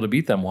not going to be able to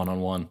beat them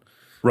one-on-one.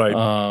 Right.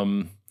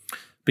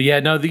 But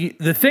yeah, no,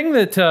 the thing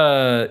that,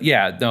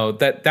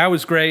 that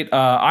was great.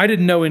 I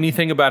didn't know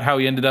anything about how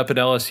he ended up at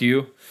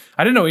LSU.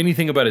 I didn't know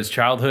anything about his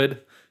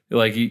childhood.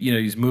 Like,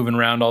 he's moving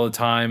around all the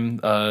time,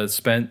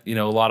 spent,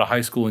 a lot of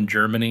high school in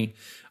Germany.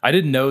 I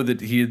didn't know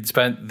that he had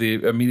spent the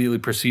immediately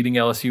preceding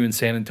LSU in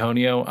San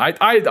Antonio.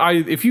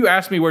 I if you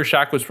asked me where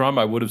Shaq was from,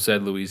 I would have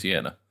said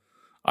Louisiana.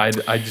 I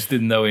just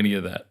didn't know any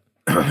of that.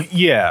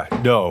 Yeah,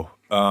 no.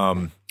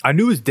 I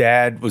knew his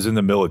dad was in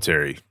the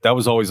military. That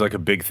was always like a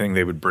big thing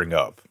they would bring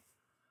up.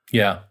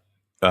 Yeah.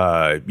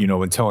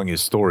 When telling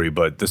his story,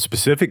 but the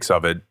specifics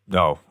of it,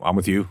 no, I'm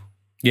with you.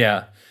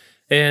 Yeah.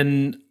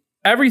 And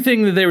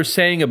everything that they were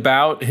saying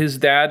about his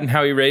dad and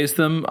how he raised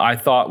them, I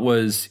thought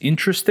was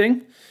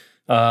interesting.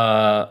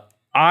 I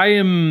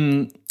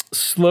am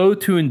slow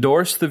to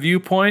endorse the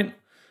viewpoint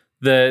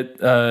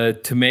that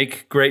to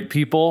make great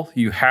people,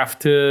 you have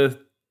to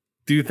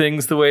do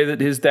things the way that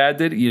his dad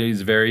did.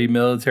 He's very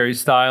military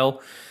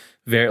style.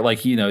 Very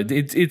like,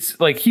 it's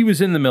like he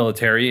was in the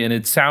military and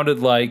it sounded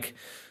like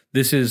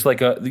this is like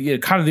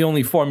kind of the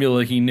only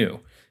formula he knew.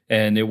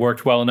 and it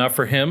worked well enough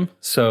for him,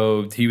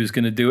 so he was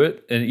going to do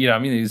it. And I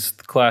mean, he's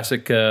the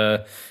classic.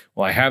 Well,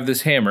 I have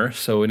this hammer,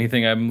 so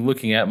anything I'm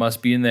looking at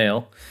must be a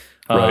nail.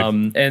 Right.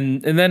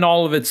 And then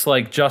all of it's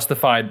like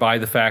justified by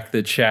the fact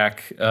that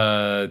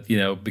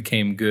Shaq,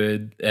 became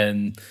good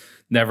and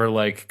never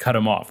like cut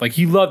him off. Like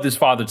he loved his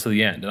father to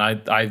the end, and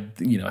I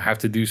have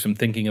to do some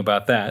thinking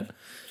about that.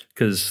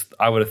 Because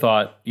I would have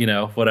thought,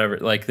 whatever,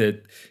 like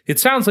that. It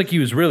sounds like he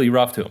was really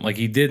rough to him. Like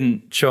he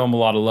didn't show him a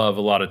lot of love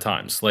a lot of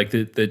times. Like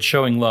that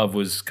showing love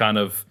was kind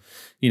of,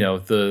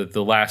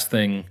 the last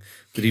thing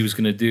that he was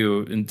going to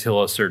do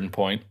until a certain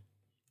point.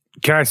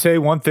 Can I say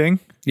one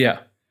thing? Yeah.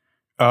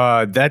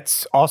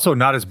 That's also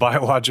not his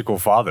biological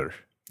father.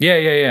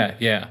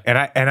 Yeah.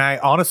 And I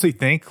honestly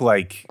think,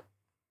 like,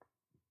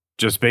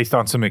 just based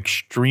on some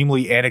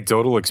extremely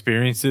anecdotal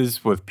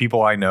experiences with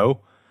people I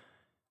know,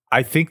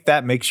 I think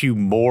that makes you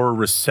more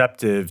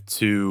receptive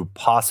to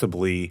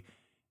possibly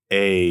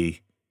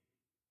a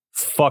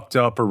fucked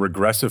up or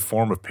regressive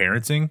form of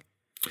parenting.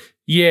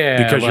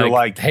 Yeah, because you're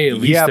like, hey, at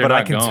least but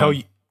I can gone. tell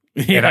you,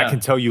 and I can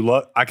tell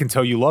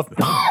you love me.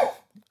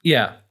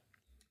 Yeah.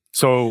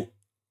 So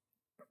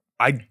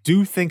I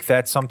do think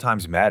that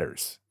sometimes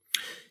matters.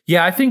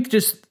 Yeah, I think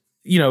just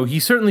he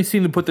certainly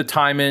seemed to put the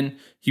time in.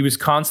 He was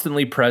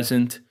constantly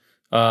present.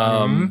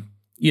 And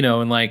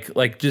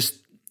like just.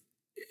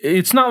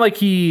 It's not like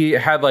he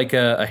had like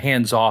a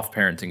hands-off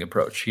parenting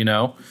approach,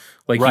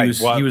 Like right. he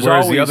was Whereas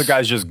always the other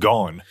guy's just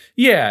gone.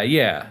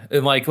 Yeah.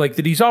 And like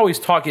that he's always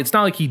talking. It's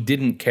not like he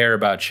didn't care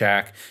about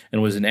Shaq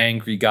and was an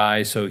angry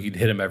guy, so he'd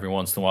hit him every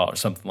once in a while or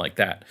something like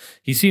that.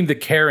 He seemed to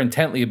care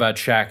intently about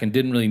Shaq and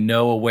didn't really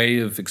know a way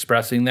of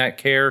expressing that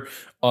care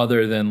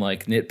other than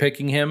like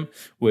nitpicking him,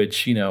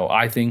 which,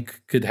 I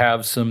think could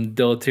have some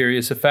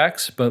deleterious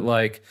effects. But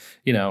like,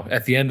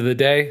 at the end of the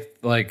day,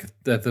 like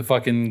at the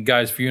fucking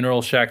guy's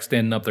funeral, Shaq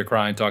standing up there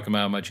crying, talking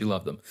about how much he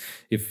loved him.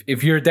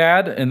 If you're a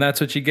dad and that's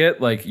what you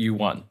get, like you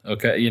won.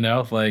 Okay.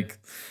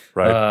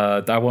 Right.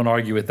 I won't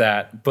argue with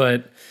that.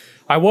 But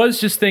I was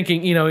just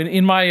thinking,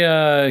 in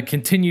my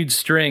continued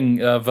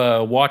string of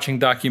watching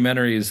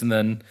documentaries and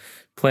then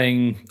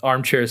playing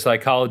armchair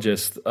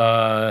psychologist,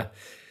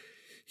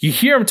 you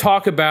hear him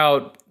talk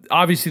about,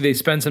 obviously they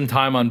spend some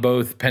time on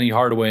both Penny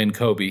Hardaway and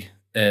Kobe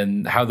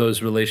and how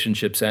those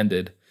relationships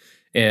ended.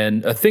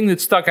 And a thing that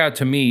stuck out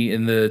to me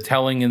in the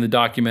telling in the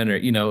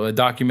documentary, a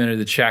documentary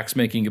that Shaq's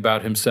making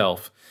about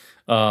himself,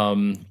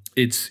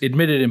 it's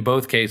admitted in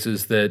both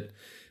cases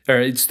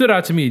it stood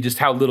out to me just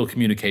how little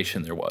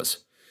communication there was.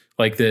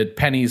 Like that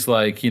Penny's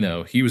like,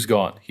 he was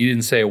gone. He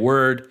didn't say a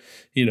word.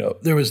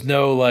 There was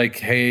no like,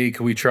 hey,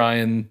 can we try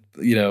and,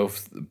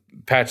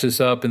 patch this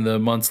up in the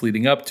months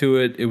leading up to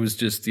it? It was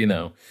just,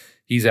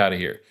 he's out of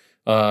here.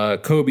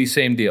 Kobe,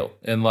 same deal.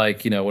 And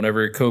like,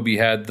 whenever Kobe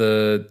had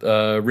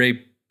the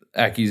rape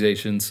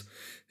accusations,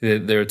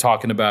 they were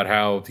talking about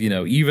how,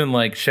 even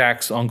like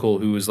Shaq's uncle,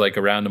 who was like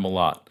around him a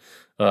lot,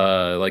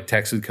 like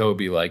texted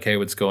Kobe like, hey,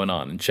 what's going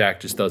on? And Shaq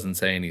just doesn't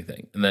say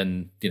anything. And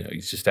then,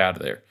 he's just out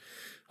of there.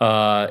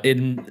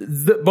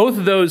 Both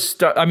of those,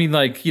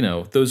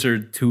 those are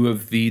two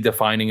of the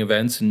defining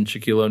events in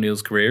Shaquille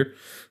O'Neal's career,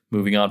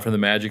 moving on from the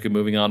Magic and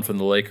moving on from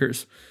the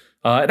Lakers.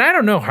 And I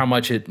don't know how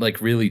much it like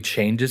really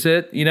changes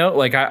it,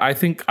 I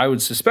think I would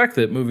suspect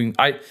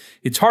that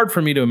it's hard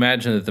for me to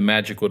imagine that the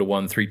Magic would have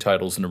won 3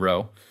 titles in a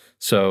row.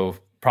 So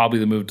probably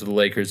the move to the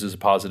Lakers is a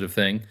positive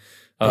thing.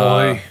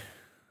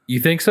 You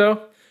think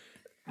so?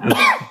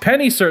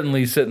 Penny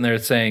certainly sitting there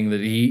saying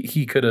that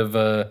he could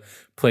have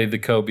played the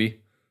Kobe.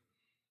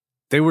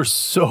 They were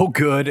so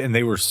good and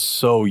they were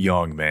so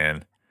young,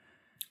 man.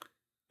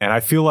 And I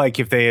feel like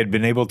if they had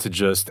been able to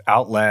just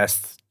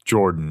outlast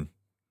Jordan,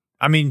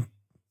 I mean,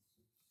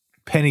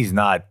 Penny's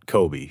not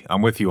Kobe.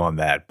 I'm with you on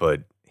that,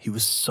 but he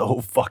was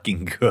so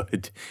fucking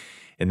good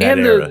in that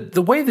era. And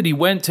the way that he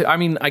went to,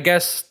 I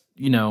guess,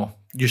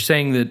 you're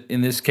saying that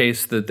in this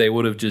case that they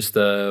would have just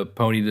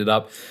ponied it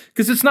up.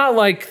 Because it's not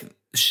like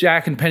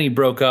Shaq and Penny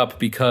broke up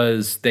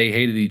because they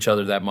hated each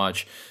other that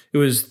much. It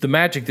was the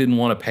Magic didn't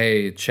want to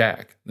pay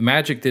Shaq. The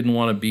Magic didn't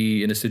want to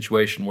be in a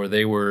situation where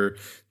they were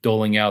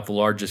doling out the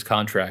largest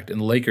contract, and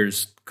the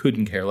Lakers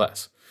couldn't care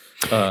less.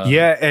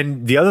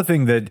 And the other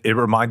thing that it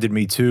reminded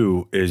me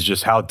too is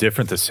just how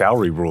different the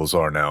salary rules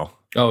are now.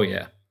 Oh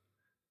yeah,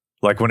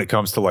 like when it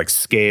comes to like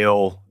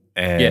scale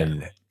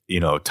and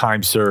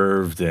time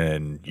served,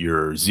 and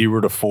you're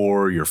 0 to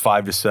 4, you're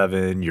 5 to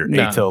 7, you're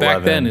 8 to 11.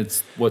 Back then,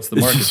 it's what's the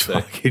market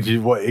say?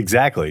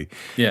 Exactly.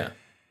 Yeah.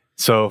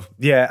 So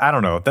yeah, I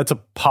don't know. That's a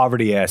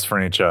poverty ass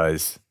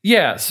franchise.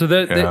 Yeah, so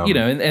that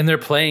and they're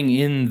playing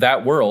in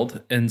that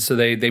world, and so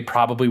they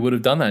probably would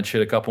have done that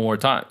shit a couple more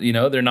times.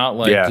 They're not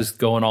like just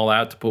going all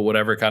out to put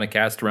whatever kind of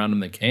cast around them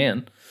they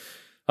can.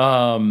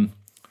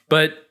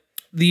 But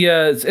the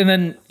and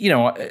then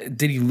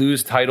did he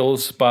lose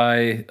titles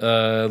by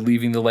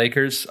leaving the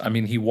Lakers? I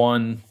mean, he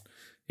won,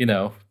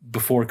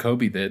 before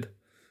Kobe did.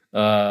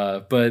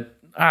 But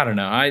I don't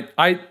know.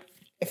 I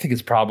think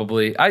it's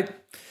probably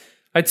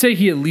I'd say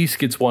he at least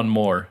gets one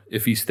more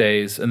if he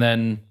stays, and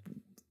then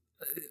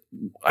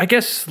I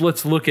guess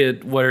let's look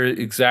at where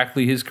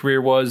exactly his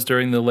career was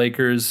during the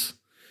Lakers'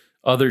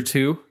 other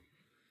two.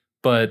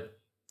 But,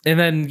 and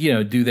then,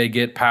 do they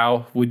get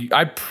Powell?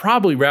 I'd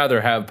probably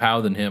rather have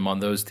Powell than him on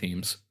those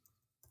teams.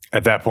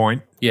 At that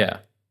point? Yeah.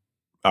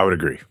 I would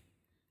agree.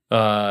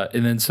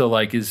 And then, so,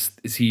 like, is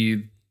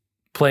he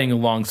playing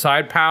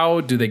alongside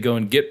Powell? Do they go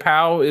and get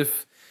Powell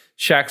if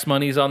Shaq's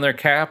money's on their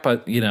cap?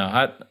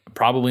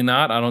 Probably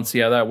not. I don't see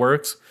how that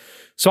works.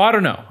 So I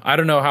don't know. I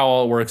don't know how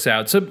all it works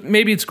out. So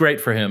maybe it's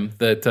great for him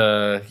that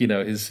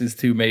his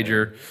two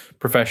major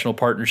professional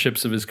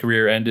partnerships of his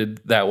career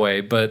ended that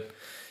way. But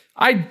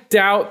I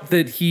doubt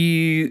that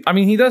he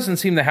doesn't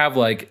seem to have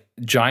like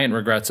giant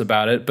regrets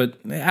about it. But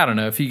I don't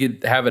know if he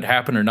could have it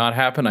happen or not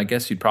happen. I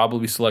guess you'd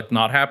probably select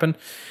not happen.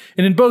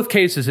 And in both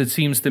cases, it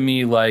seems to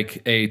me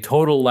like a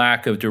total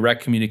lack of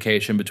direct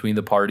communication between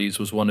the parties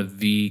was one of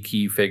the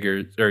key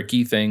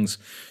things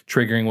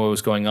triggering what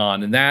was going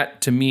on. And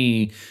that, to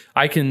me,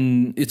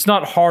 it's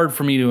not hard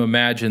for me to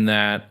imagine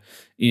that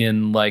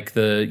in like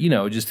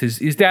just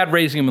his dad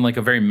raising him in like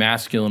a very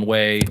masculine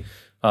way.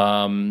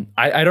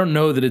 I don't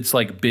know that it's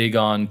like big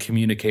on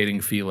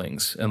communicating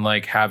feelings and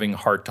like having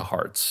heart to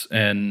hearts.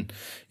 And,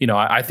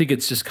 I think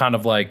it's just kind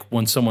of like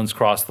when someone's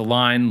crossed the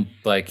line,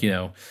 like,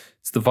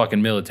 it's the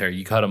fucking military.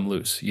 You cut them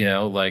loose,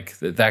 like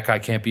that guy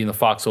can't be in the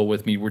foxhole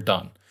with me. We're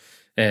done.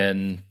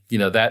 And,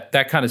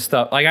 that kind of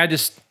stuff. Like,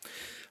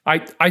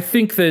 I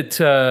think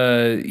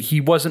that he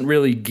wasn't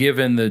really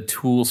given the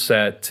tool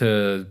set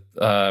to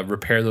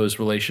repair those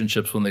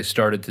relationships when they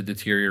started to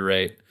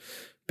deteriorate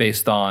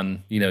based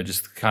on,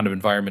 just the kind of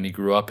environment he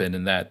grew up in.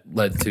 And that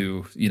led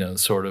to,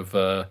 sort of,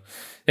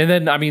 and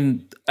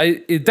then,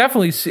 it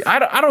definitely,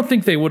 I don't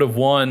think they would have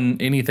won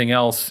anything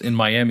else in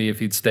Miami if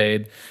he'd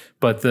stayed.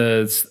 But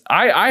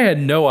I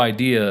had no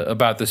idea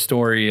about the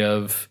story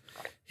of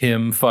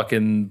him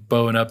fucking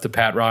bowing up to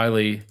Pat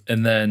Riley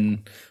and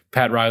then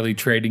Pat Riley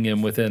trading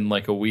him within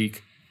like a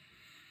week.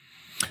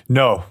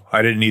 No,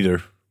 I didn't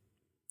either.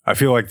 I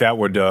feel like that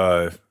would,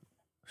 I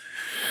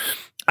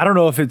don't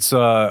know if it's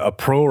a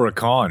pro or a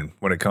con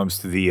when it comes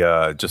to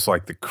the, just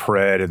like the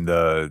cred and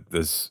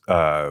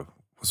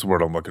what's the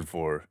word I'm looking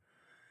for?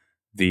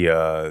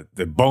 The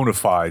bona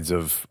fides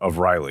of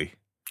Riley.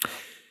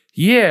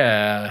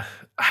 Yeah.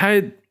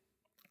 I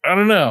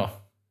don't know.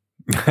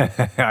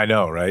 I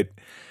know, right?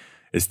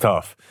 It's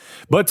tough.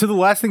 But to the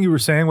last thing you were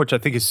saying, which I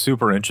think is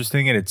super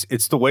interesting, and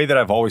it's the way that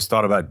I've always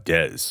thought about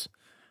Dez.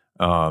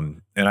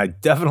 And I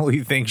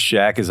definitely think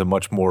Shaq is a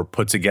much more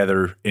put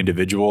together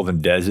individual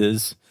than Dez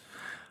is.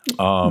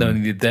 No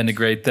need to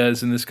denigrate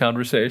Dez in this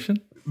conversation.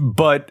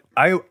 But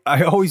I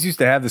always used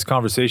to have this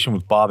conversation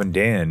with Bob and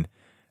Dan.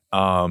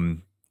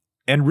 And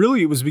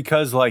really it was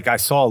because like I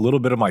saw a little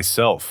bit of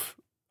myself,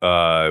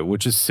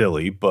 which is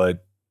silly,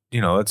 but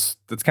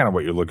that's kind of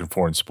what you're looking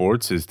for in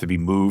sports, is to be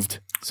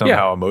moved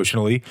somehow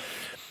emotionally.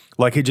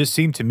 Like it just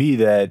seemed to me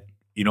that,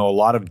 a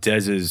lot of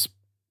Dez's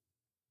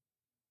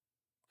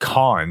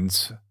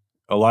cons,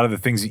 a lot of the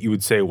things that you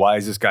would say, why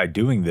is this guy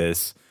doing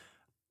this?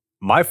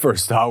 My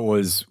first thought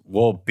was,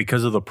 well,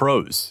 because of the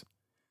pros.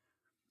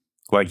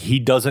 Like he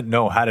doesn't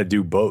know how to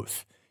do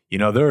both.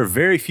 There are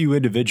very few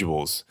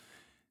individuals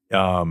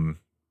that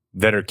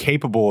are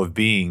capable of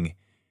being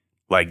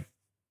like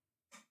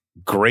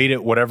great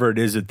at whatever it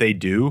is that they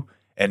do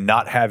and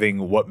not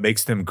having what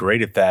makes them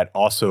great at that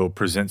also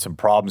present some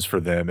problems for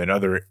them in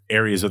other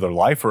areas of their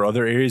life or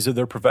other areas of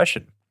their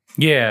profession.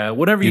 Yeah,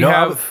 whatever you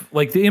have,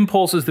 like the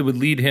impulses that would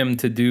lead him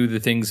to do the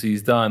things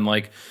he's done,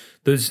 like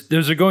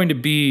those are going to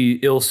be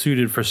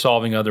ill-suited for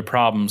solving other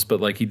problems, but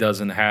like he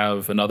doesn't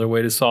have another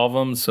way to solve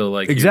them. So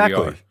like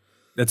exactly.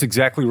 That's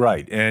exactly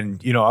right.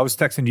 And, I was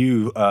texting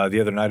you the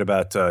other night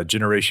about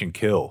Generation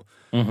Kill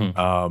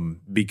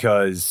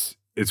because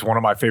it's one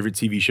of my favorite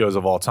TV shows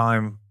of all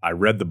time. I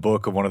read the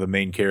book of one of the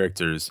main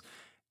characters,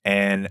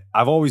 and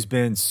I've always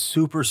been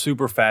super,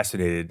 super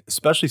fascinated,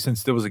 especially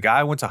since there was a guy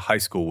I went to high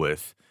school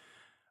with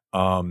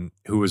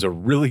who was a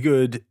really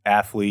good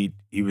athlete.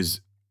 He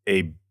was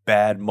a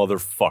bad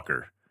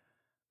motherfucker,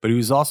 but he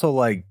was also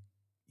like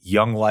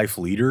young life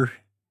leader.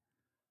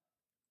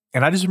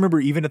 And I just remember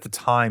even at the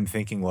time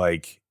thinking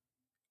like,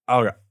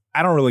 oh,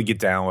 I don't really get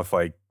down with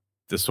like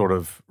the sort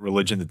of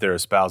religion that they're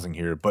espousing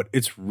here, but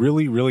it's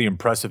really, really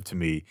impressive to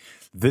me.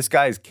 This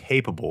guy is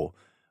capable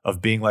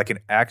of being like an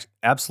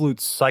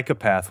absolute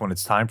psychopath when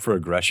it's time for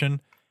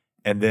aggression,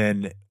 and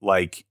then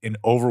like an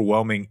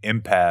overwhelming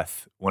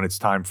empath when it's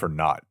time for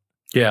not.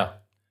 Yeah.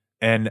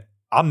 And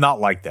I'm not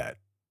like that.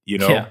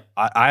 Yeah.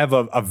 I have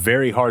a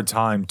very hard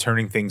time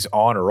turning things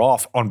on or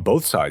off on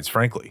both sides,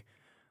 frankly,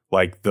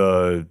 like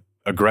the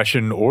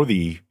aggression or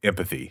the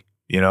empathy,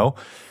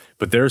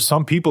 but there are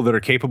some people that are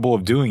capable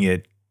of doing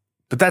it.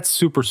 But that's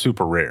super,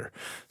 super rare.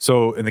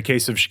 So in the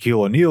case of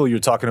Shaquille O'Neal, you're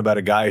talking about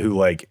a guy who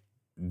like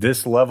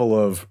this level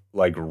of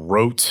like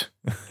rote,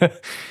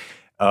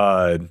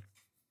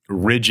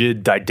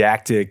 rigid,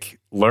 didactic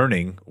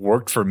learning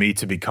worked for me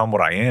to become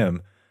what I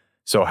am.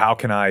 So how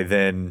can I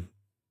then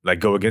like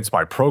go against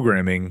my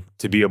programming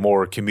to be a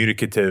more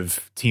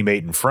communicative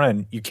teammate and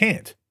friend? You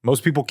can't.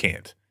 Most people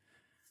can't.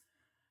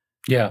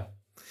 Yeah.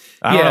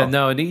 I don't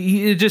know. No, and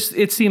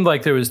it seemed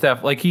like there was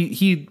like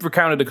he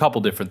recounted a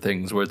couple different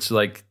things where it's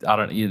like,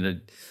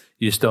 you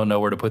just don't know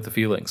where to put the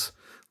feelings.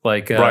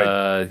 Like,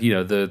 Right.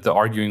 The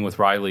arguing with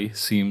Riley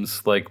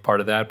seems like part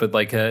of that. But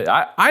like,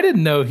 I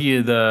didn't know he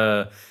had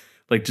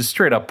like just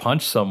straight up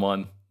punched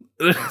someone.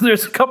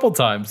 There's a couple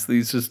times that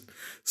he's just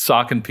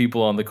socking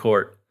people on the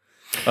court.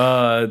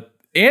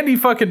 And he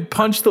fucking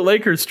punched the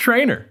Lakers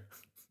trainer.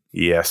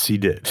 Yes, he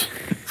did.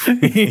 Yeah.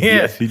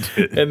 Yes, he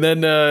did. And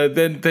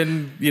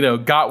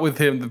then got with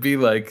him to be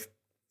like,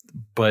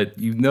 but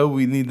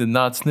we need to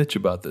not snitch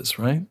about this,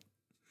 right?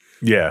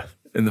 Yeah.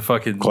 And the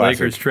fucking Classic.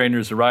 Lakers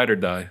trainer's a ride or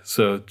die.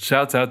 So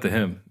shouts out to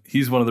him.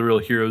 He's one of the real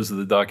heroes of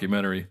the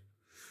documentary.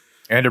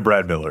 And a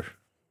Brad Miller.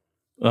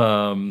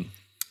 But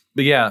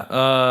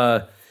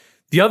yeah,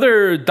 the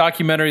other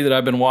documentary that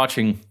I've been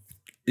watching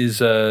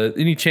is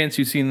any chance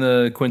you've seen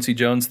the Quincy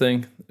Jones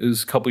thing? It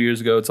was a couple years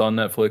ago. It's on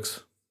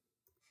Netflix.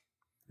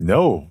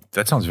 No,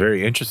 that sounds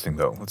very interesting,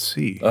 though. Let's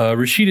see.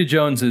 Rashida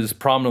Jones is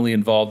prominently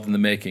involved in the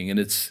making, and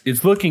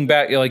it's looking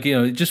back, like,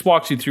 it just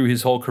walks you through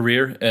his whole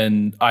career,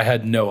 and I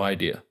had no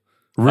idea.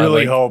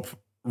 Really hope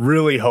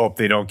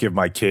they don't give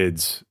my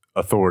kids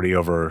authority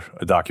over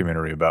a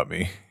documentary about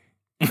me.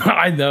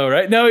 I know,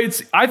 right? No,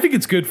 I think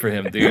it's good for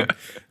him, dude.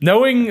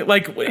 Knowing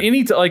like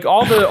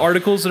all the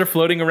articles that are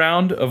floating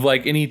around of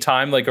like any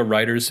time like a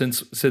writer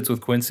sits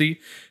with Quincy, and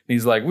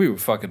he's like, we were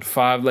fucking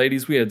 5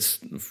 ladies. We had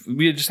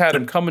just had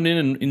him coming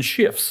in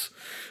shifts.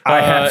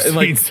 I have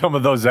seen some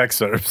of those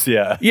excerpts.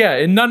 Yeah, yeah,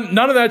 and none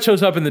of that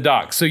shows up in the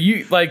doc. So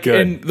you like,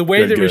 Good. and the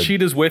way that Good.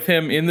 Rashida's with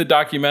him in the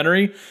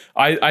documentary,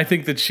 I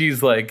think that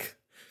she's like,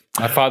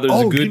 my father's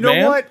a good you know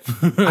man. what?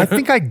 I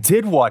think I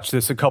did watch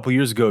this a couple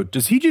years ago.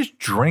 Does he just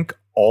drink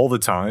all the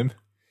time?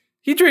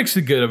 He drinks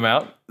a good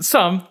amount.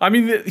 Some. I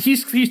mean,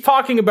 he's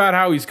talking about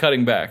how he's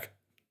cutting back.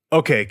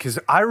 Okay, because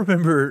I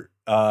remember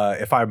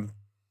I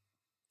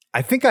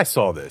think I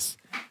saw this,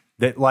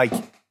 that like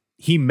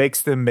he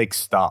makes them make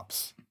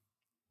stops.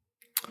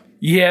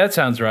 Yeah, that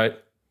sounds right.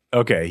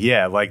 Okay,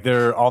 yeah, like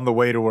they're on the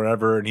way to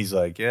wherever, and he's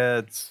like, yeah,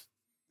 it's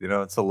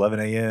 11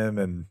 a.m.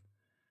 and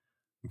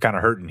I'm kind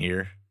of hurting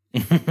here.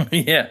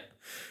 Yeah.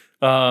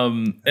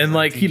 And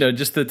like,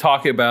 just to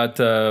talk about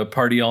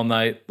party all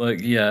night, like,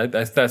 yeah,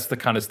 that's the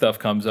kind of stuff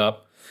comes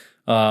up.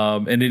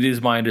 And it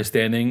is my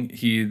understanding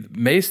he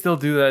may still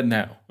do that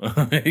now.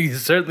 He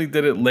certainly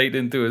did it late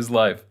into his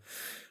life.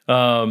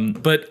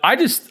 But I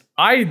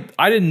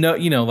didn't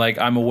know, like,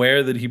 I'm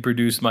aware that he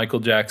produced Michael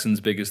Jackson's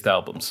biggest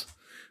albums.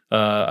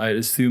 I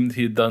assumed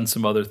he had done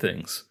some other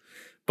things,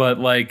 but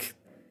like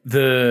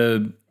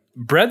the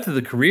breadth of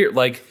the career,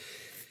 like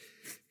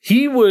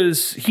he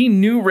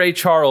knew Ray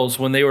Charles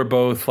when they were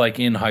both like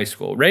in high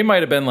school. Ray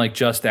might've been like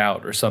just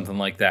out or something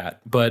like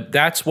that, but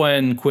that's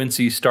when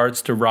Quincy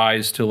starts to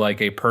rise to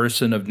like a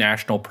person of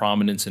national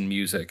prominence in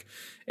music.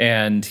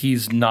 And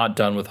he's not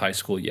done with high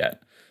school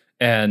yet.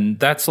 And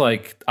that's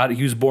like,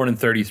 he was born in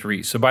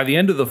 1933. So by the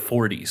end of the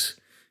 1940s,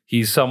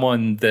 he's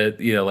someone that,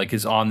 like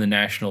is on the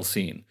national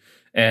scene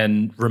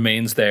and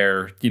remains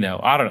there,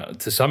 I don't know,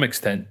 to some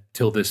extent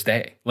till this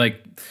day.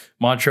 Like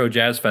Montreux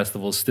Jazz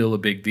Festival is still a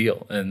big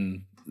deal.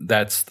 And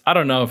that's, I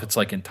don't know if it's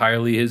like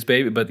entirely his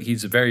baby, but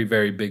he's a very,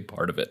 very big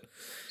part of it.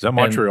 Is that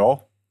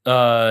Montreal?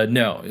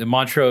 No,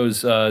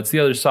 Montreux's, it's the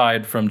other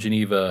side from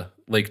Geneva,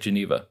 Lake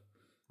Geneva.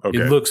 Okay.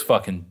 It looks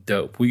fucking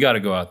dope. We got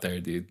to go out there,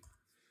 dude.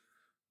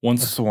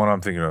 That's the one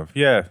I'm thinking of.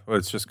 Yeah, well,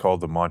 it's just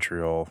called the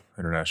Montreal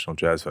International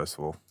Jazz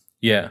Festival.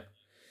 Yeah.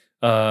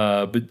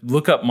 But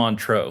look up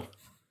Montreux.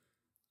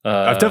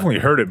 I've definitely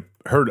heard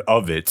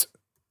of it.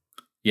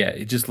 Yeah,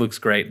 it just looks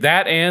great.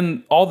 That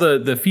and all the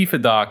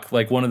FIFA doc,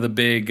 like one of the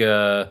big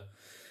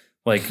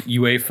like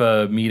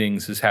UEFA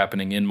meetings is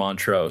happening in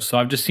Montreux. So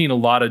I've just seen a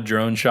lot of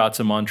drone shots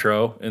of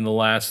Montreux in the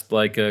last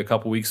like a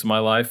couple weeks of my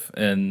life,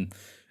 and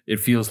it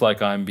feels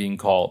like I'm being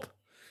called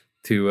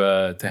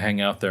to hang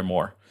out there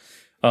more.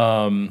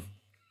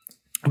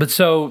 But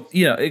so,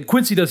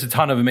 Quincy does a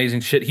ton of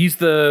amazing shit. He's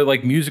the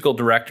like musical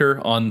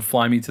director on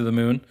Fly Me to the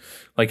Moon.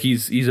 Like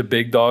he's a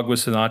big dog with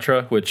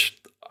Sinatra, which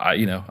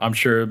I'm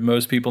sure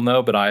most people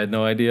know, but I had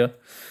no idea.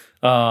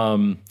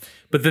 But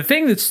the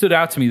thing that stood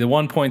out to me, the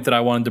one point that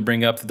I wanted to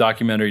bring up the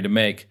documentary to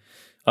make,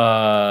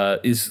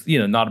 is,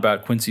 not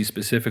about Quincy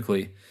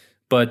specifically,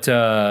 but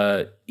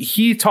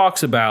he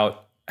talks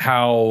about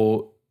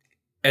how,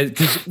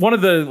 because one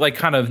of the like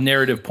kind of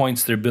narrative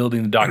points they're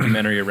building the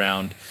documentary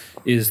around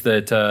is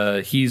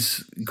that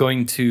he's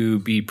going to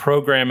be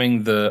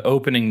programming the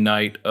opening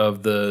night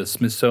of the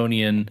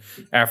Smithsonian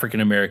African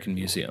American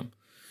Museum.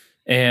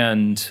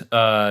 And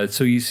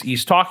so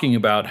he's talking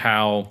about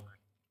how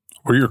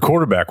Where your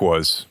quarterback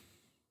was.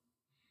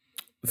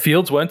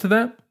 Fields went to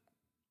that?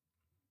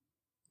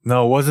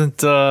 No, it wasn't.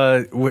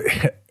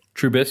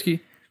 Trubisky?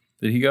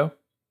 Did he go?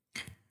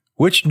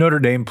 Which Notre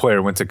Dame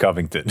player went to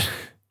Covington?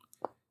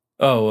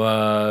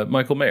 Oh,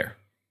 Michael Mayer.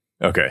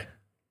 Okay.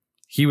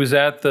 He was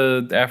at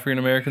the African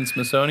American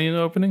Smithsonian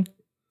opening?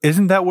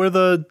 Isn't that where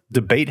the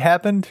debate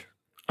happened?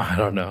 I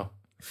don't know.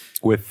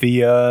 With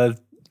the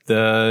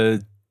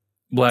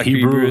Black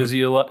Hebrew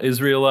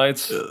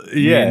Israelites,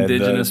 yeah, the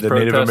indigenous the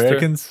protester. Native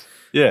Americans.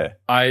 Yeah,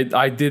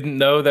 I didn't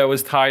know that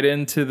was tied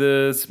into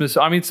the Smith.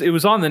 I mean, it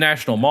was on the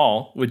National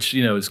Mall, which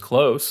is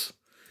close.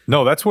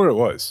 no, that's where it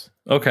was.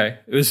 Okay,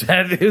 it was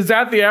at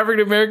the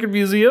African American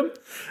Museum.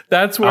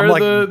 That's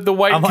where the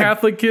white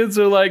Catholic kids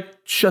are like,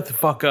 shut the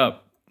fuck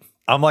up.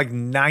 I'm like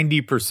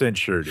 90%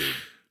 sure, dude.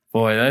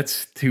 Boy,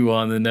 that's too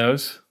on the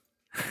nose.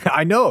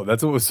 I know.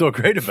 That's what was so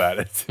great about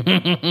it.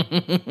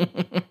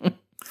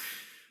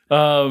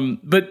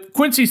 But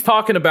Quincy's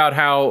talking about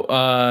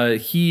how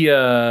he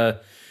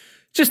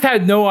just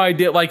had no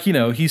idea. Like,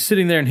 he's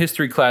sitting there in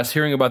history class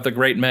hearing about the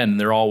great men, and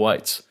they're all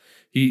whites.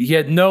 He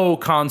had no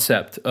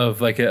concept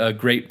of like a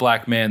great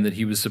black man that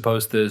he was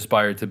supposed to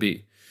aspire to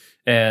be.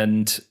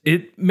 And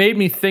it made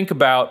me think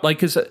about, like,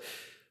 because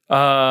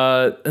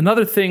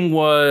another thing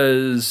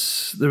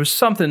was, there was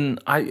something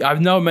I've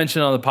never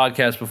mentioned on the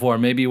podcast before.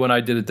 Maybe when I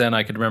did it then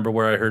I could remember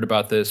where I heard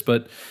about this,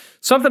 but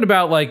something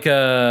about like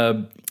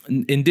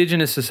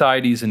indigenous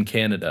societies in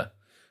Canada,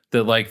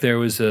 that like there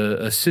was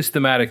a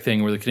systematic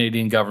thing where the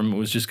Canadian government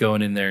was just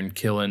going in there and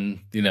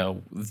killing,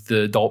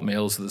 the adult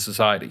males of the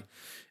society.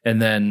 And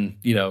then,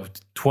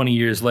 20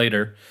 years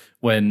later,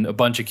 when a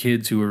bunch of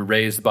kids who were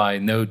raised by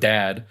no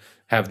dad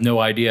have no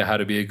idea how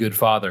to be a good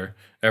father,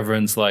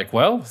 everyone's like,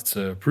 well, it's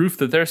a proof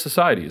that their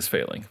society is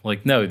failing.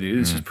 Like, no, dude,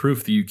 it's just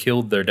proof that you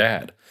killed their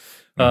dad.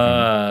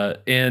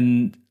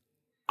 And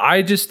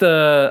I just,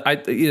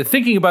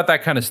 thinking about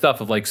that kind of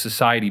stuff of like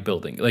society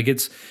building, like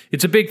it's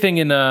a big thing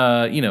in,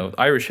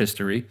 Irish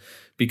history,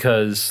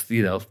 because,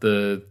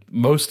 the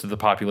most of the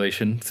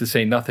population, to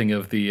say nothing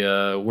of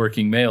the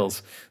working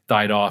males,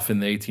 died off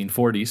in the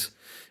 1840s.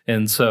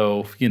 And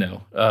so,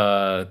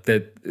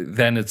 that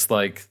then it's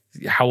like,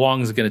 how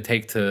long is it going to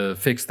take to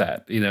fix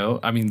that?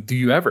 I mean, do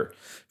you ever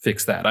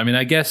fix that? I mean,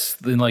 I guess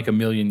in like a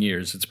million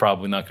years, it's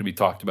probably not going to be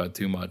talked about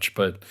too much,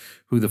 but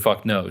who the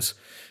fuck knows?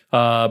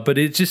 But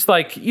it's just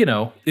like,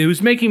 it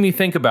was making me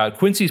think about,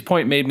 Quincy's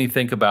point made me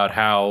think about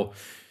how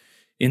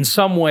in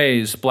some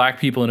ways black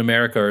people in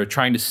America are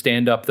trying to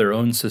stand up their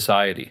own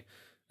society.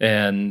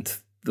 And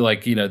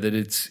like, that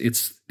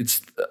it's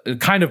a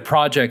kind of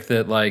project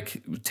that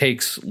like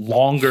takes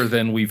longer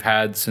than we've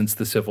had since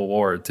the Civil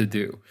War to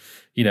do.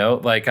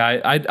 Like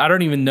I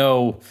don't even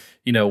know,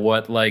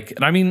 what, like,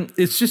 and I mean,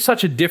 it's just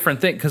such a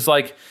different thing. Cause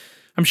like,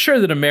 I'm sure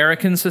that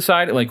American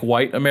society, like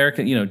white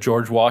American,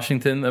 George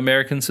Washington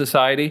American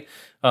society,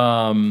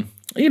 it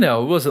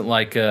wasn't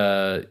like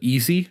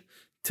easy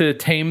to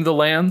tame the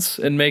lands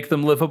and make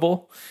them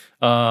livable.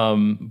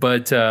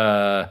 But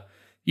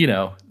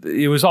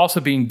it was also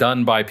being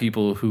done by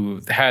people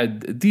who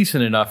had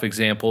decent enough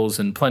examples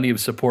and plenty of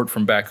support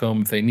from back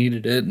home if they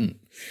needed it and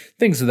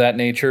things of that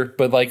nature.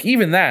 But like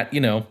even that,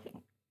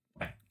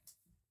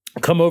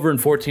 come over in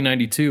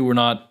 1492, we're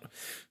not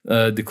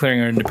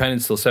declaring our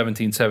independence till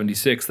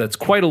 1776. That's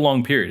quite a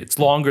long period. It's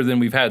longer than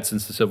we've had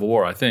since the Civil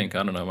War, I think.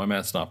 I don't know. My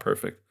math's not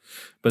perfect,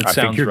 but it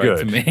sounds right good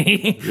to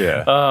me.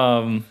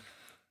 Yeah.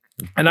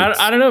 And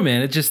I don't know,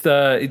 man. It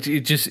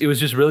was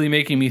just really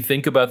making me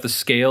think about the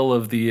scale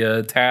of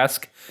the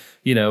task,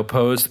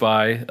 posed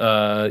by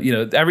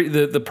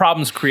the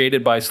problems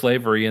created by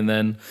slavery, and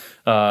then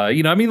I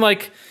mean,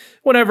 like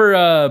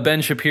whenever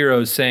Ben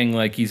Shapiro is saying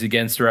like he's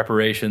against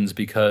reparations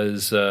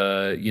because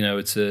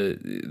it's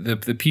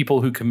the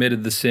people who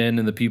committed the sin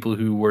and the people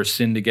who were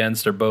sinned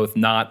against are both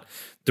not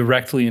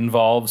directly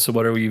involved. So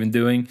what are we even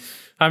doing?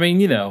 I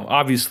mean,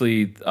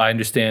 obviously I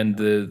understand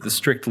the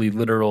strictly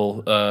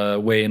literal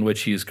way in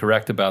which he is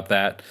correct about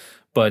that.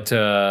 But,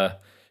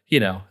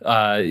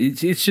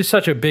 it's just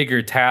such a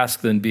bigger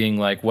task than being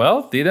like,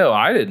 well,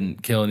 I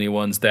didn't kill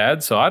anyone's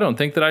dad, so I don't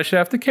think that I should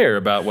have to care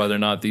about whether or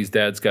not these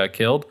dads got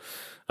killed.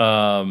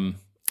 I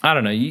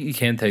don't know. You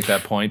can take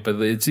that point, but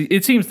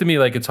it seems to me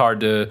like it's hard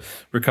to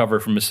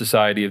recover from a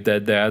society of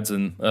dead dads.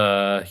 And,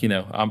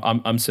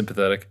 I'm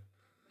sympathetic.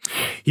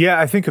 Yeah,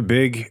 I think a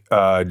big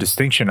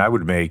distinction I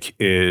would make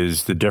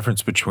is the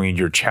difference between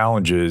your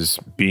challenges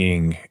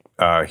being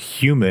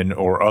human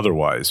or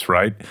otherwise,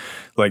 right?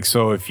 Like,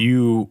 so if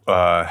you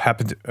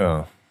happen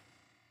to...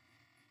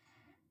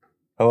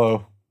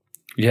 hello?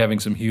 You having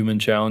some human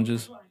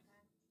challenges?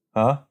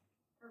 Huh?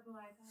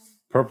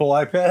 Purple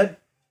iPad?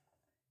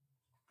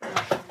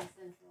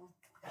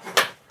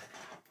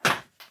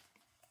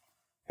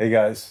 Hey,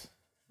 guys.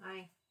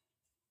 Hi.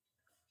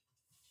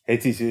 Hey,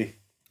 TC.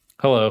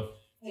 Hello.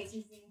 Hey,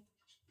 TC.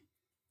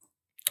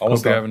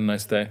 Hope you're having a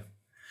nice day.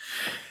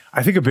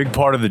 I think a big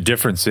part of the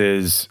difference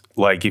is,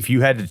 like, if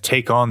you had to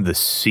take on the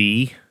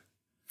sea,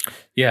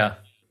 yeah,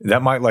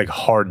 that might, like,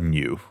 harden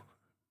you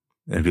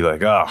and be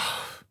like,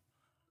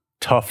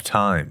 tough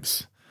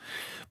times.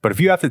 But if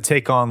you have to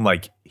take on,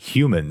 like,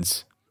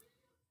 humans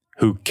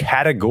who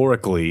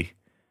categorically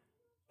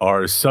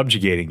are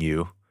subjugating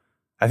you,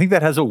 I think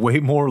that has a way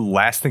more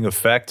lasting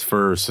effect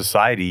for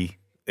society.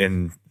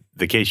 In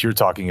the case you're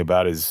talking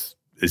about is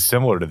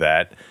similar to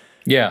that.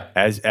 Yeah.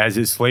 As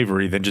is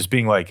slavery, than just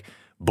being like,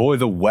 boy,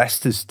 the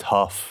West is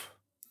tough.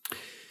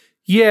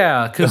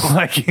 Yeah. Cause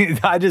like,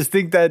 I just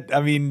think that, I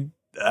mean,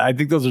 I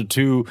think those are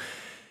two,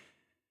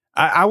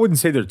 I wouldn't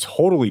say they're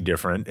totally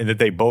different in that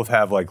they both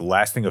have like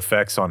lasting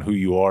effects on who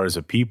you are as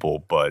a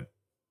people, but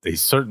they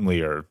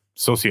certainly are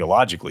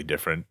sociologically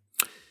different.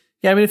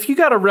 Yeah, I mean, if you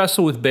got to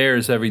wrestle with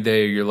bears every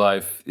day of your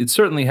life, it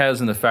certainly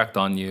has an effect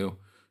on you.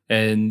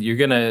 And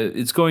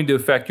it's going to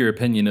affect your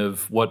opinion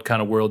of what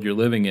kind of world you're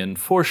living in,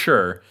 for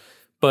sure.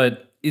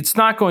 But it's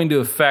not going to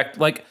affect,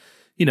 like,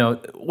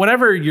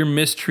 whenever you're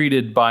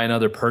mistreated by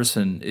another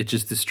person, it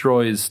just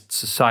destroys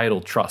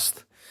societal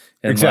trust.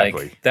 And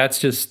exactly. Like, that's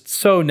just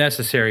so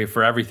necessary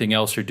for everything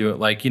else you're doing.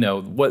 Like,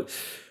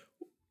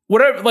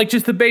 whatever, like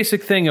just the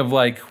basic thing of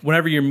like,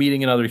 whenever you're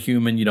meeting another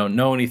human, you don't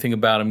know anything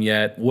about them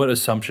yet. What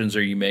assumptions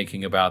are you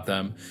making about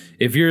them?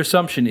 If your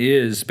assumption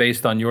is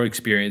based on your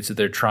experience that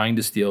they're trying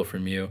to steal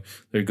from you,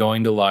 they're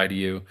going to lie to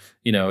you,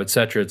 et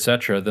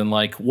cetera, then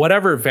like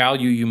whatever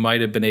value you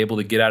might have been able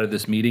to get out of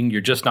this meeting,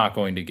 you're just not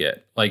going to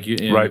get. Like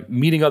right.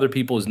 Meeting other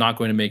people is not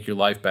going to make your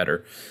life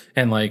better.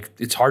 And like,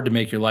 it's hard to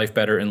make your life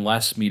better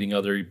unless meeting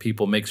other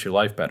people makes your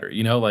life better.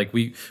 Like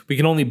we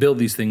can only build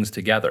these things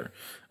together.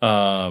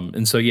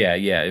 And so, yeah.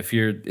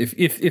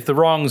 If the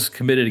wrongs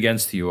committed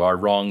against you are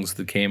wrongs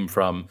that came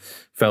from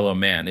fellow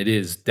man, it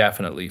is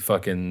definitely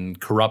fucking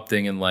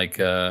corrupting and like,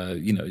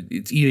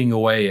 it's eating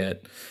away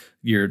at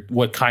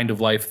what kind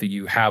of life that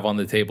you have on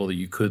the table that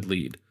you could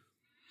lead.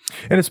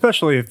 And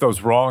especially if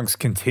those wrongs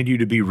continue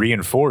to be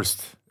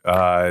reinforced,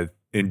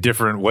 in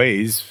different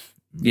ways.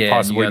 Yeah.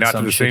 Possibly not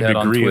to the same degree.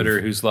 On Twitter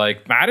who's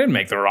like, I didn't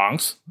make the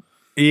wrongs.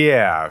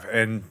 Yeah.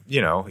 And,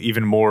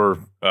 even more,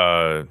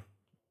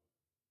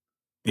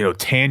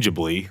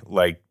 tangibly,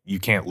 like you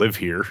can't live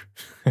here.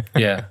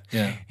 Yeah.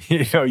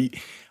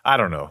 I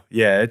don't know.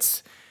 Yeah,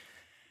 it's,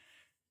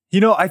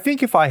 I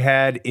think if I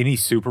had any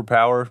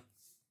superpower,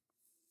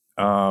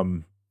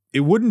 it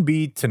wouldn't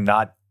be to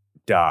not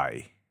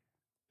die,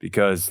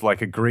 because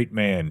like a great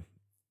man,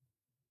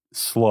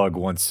 Slug,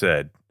 once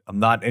said, I'm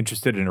not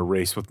interested in a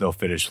race with no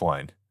finish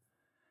line.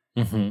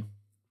 Mm-hmm.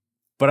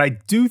 But I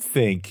do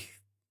think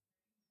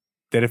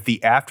that if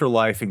the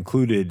afterlife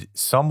included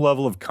some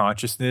level of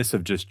consciousness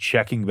of just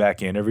checking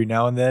back in every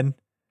now and then,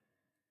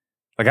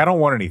 like I don't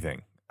want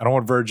anything. I don't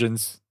want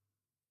virgins.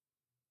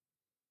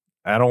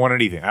 I don't want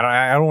anything.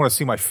 I don't want to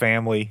see my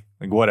family,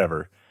 like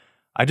whatever.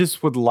 I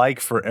just would like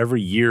for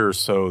every year or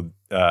so,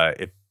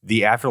 if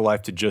the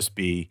afterlife to just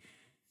be,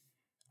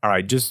 all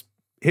right, just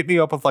hit me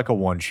up with like a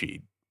one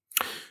sheet.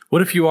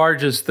 What if you are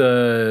just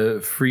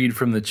freed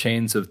from the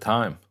chains of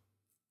time?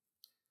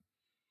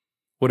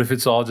 What if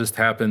it's all just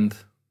happened?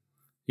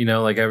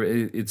 Like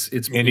it's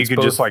and you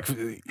could just like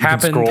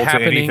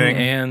happening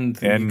and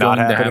going not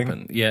to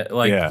happening.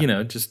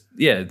 happen.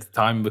 Yeah,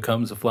 time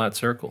becomes a flat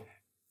circle.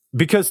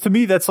 Because to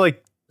me, that's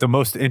like the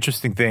most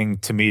interesting thing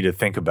to me to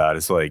think about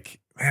is like,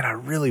 man, I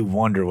really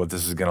wonder what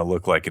this is going to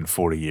look like in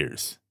 40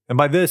 years. And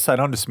by this, I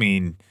don't just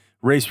mean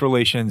race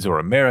relations or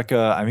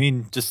America. I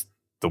mean just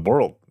the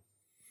world.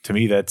 To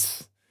me,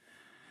 that's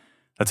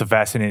a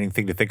fascinating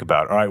thing to think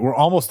about. All right, we're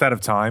almost out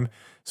of time,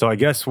 so I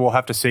guess we'll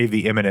have to save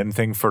the Eminem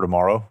thing for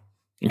tomorrow.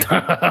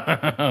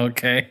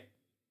 Okay.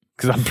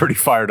 Because I'm pretty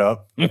fired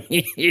up.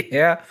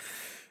 Yeah.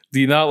 Do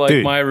you not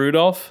like Maya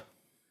Rudolph?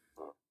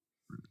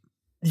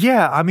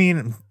 Yeah, I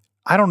mean,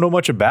 I don't know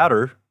much about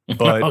her,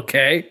 but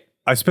okay.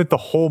 I spent the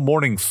whole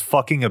morning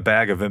fucking a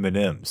bag of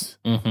M&Ms.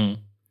 Mm-hmm.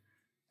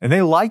 And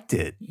they liked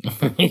it.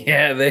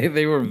 Yeah,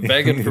 they were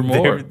begging for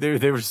more.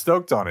 they were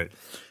stoked on it.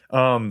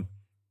 And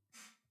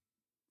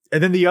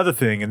then the other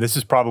thing, and this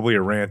is probably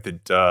a rant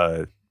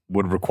that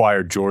would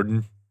require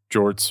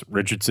Jorts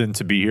Richardson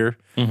to be here.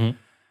 Mm-hmm.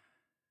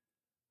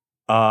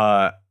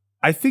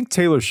 I think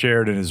Taylor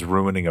Sheridan is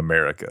ruining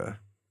America.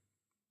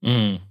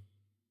 Mm.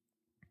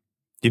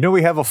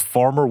 We have a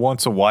Farmer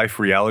Wants a Wife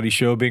reality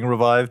show being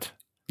revived?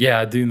 Yeah,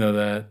 I do know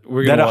that.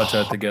 We're going to watch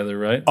that together,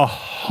 right?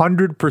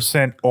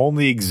 100%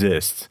 only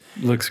exists.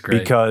 Looks great.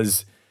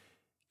 Because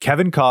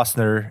Kevin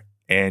Costner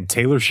and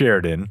Taylor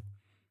Sheridan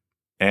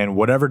and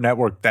whatever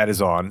network that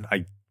is on,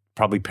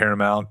 probably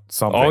Paramount,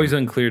 something. Always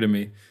unclear to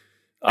me.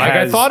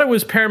 I thought it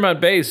was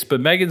Paramount based, but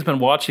Megan's been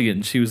watching it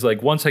and she was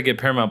like, once I get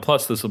Paramount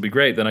Plus, this will be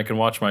great. Then I can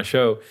watch my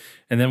show.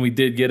 And then we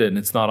did get it and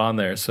it's not on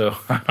there. So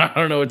I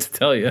don't know what to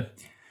tell you.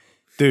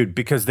 Dude,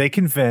 because they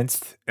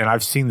convinced, and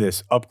I've seen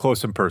this up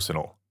close and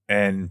personal,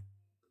 and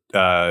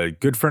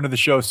good friend of the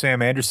show,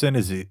 Sam Anderson,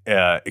 is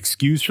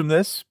excused from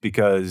this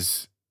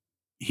because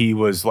he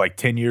was like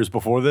 10 years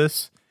before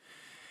this.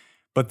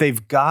 But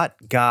they've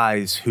got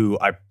guys who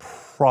I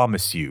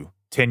promise you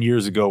 10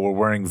 years ago were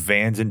wearing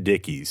Vans and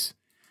Dickies,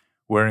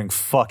 wearing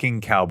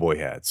fucking cowboy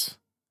hats.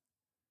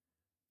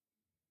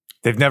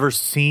 They've never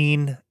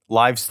seen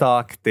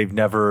livestock.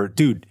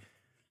 Dude,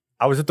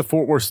 I was at the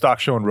Fort Worth Stock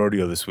Show and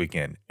Rodeo this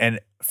weekend. And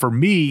for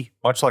me,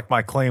 much like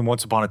my claim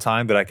once upon a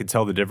time that I could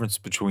tell the difference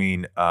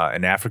between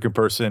an African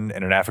person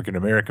and an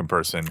African-American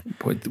person.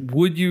 But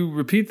would you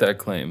repeat that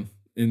claim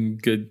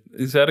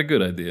is that a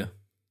good idea?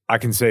 I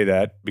can say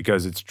that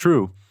because it's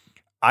true.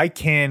 I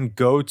can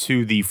go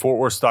to the Fort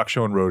Worth Stock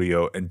Show and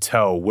Rodeo and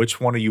tell which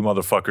one of you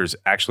motherfuckers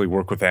actually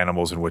work with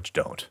animals and which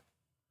don't.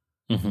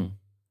 Mm-hmm.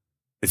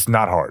 It's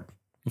not hard.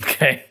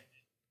 Okay.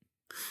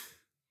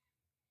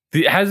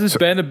 Has this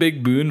been a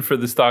big boon for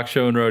the stock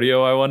show and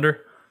rodeo, I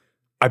wonder?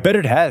 I bet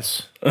it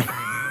has.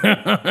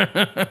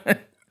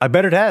 I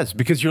bet it has,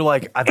 because you're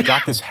like, I've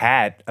got this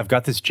hat, I've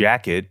got this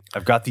jacket,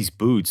 I've got these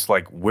boots.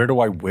 Like, where do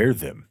I wear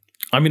them?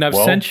 I mean, I've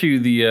sent you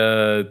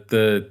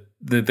the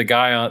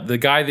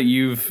guy that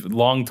you've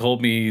long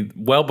told me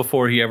well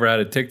before he ever had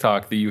a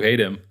TikTok that you hate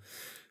him.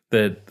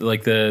 That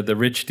like the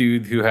rich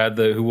dude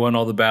who won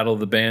all the Battle of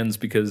the Bands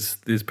because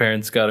his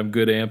parents got him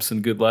good amps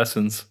and good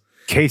lessons.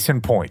 Case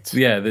in point.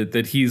 Yeah,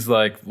 that he's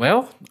like,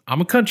 well,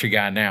 I'm a country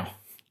guy now.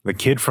 The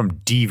kid from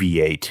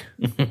DV8.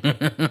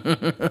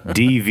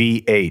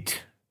 DV8.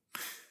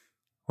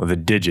 With a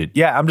digit.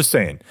 Yeah, I'm just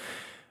saying.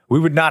 We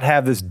would not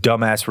have this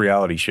dumbass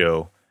reality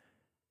show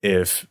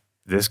if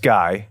this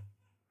guy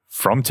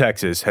from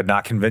Texas had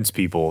not convinced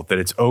people that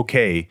it's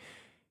okay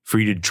for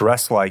you to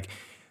dress like,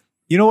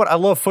 you know what? I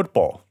love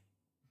football.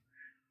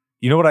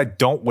 You know what I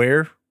don't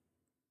wear,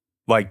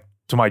 like,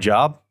 to my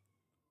job?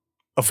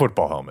 A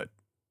football helmet.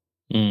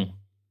 Mm.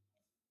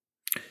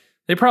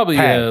 They probably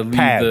leave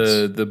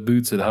the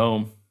boots at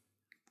home.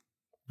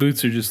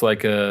 Boots are just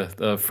like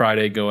a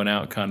Friday going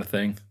out kind of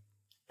thing.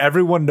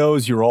 Everyone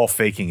knows you're all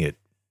faking it.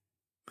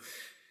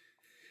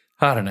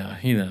 I don't know.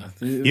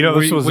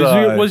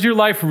 Was your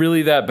life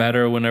really that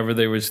better whenever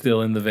they were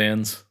still in the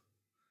vans?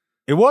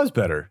 It was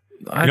better.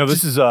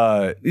 These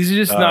are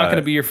just not going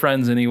to be your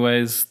friends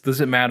anyways.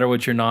 Does it matter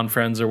what your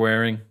non-friends are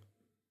wearing?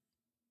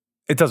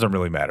 It doesn't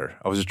really matter.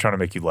 I was just trying to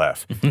make you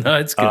laugh. No,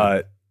 it's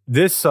good.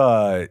 This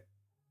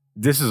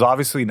is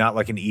obviously not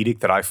like an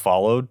edict that I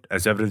followed,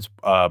 as evidenced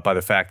by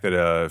the fact that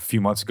a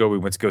few months ago we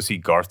went to go see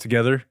Garth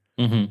together.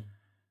 Mm-hmm.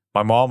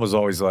 My mom was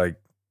always like,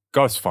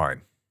 Garth's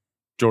fine.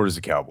 George is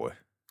a cowboy.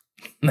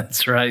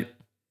 That's right.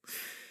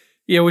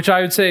 Yeah, which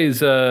I would say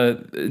is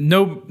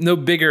no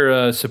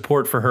bigger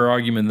support for her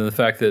argument than the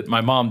fact that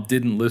my mom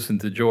didn't listen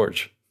to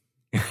George.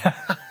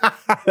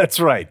 That's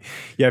right.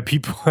 Yeah,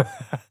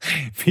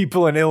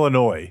 people in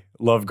Illinois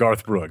love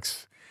Garth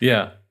Brooks.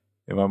 Yeah.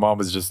 And my mom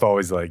was just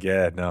always like,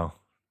 yeah, no,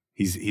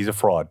 he's a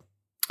fraud,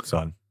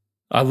 son.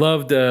 I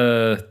loved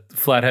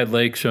Flathead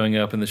Lake showing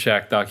up in the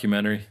Shaq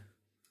documentary.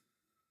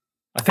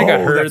 I think I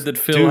heard that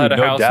Phil had a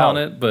house on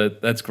it,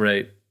 but that's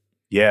great.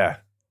 Yeah.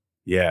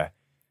 Yeah.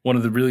 One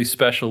of the really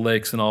special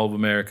lakes in all of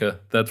America.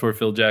 That's where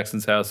Phil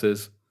Jackson's house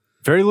is.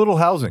 Very little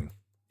housing.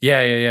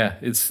 Yeah.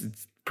 It's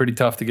pretty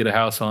tough to get a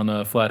house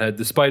on Flathead,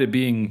 despite it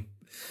being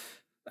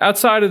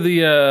outside of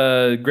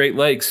the Great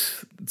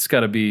Lakes. It's got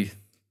to be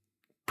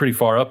pretty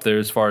far up there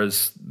as far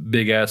as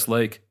big ass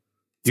lake.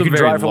 It's a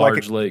very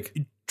large lake.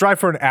 You drive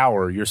for an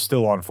hour, you're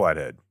still on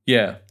Flathead.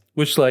 Yeah,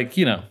 which Lake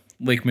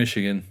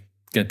Michigan,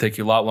 it's going to take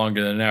you a lot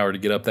longer than an hour to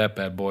get up that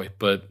bad boy.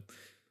 But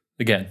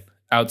again,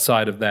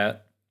 outside of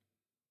that,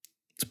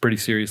 it's a pretty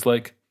serious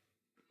lake.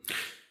 All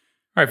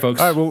right, folks.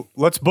 All right, well,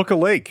 let's book a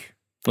lake.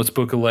 We'll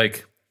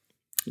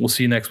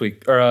see you next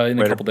week or in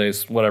a couple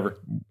days, whatever.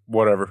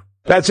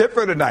 That's it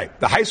for tonight.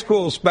 The high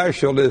school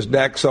special is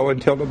next, so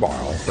until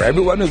tomorrow, for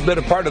everyone who's been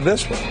a part of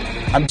this one,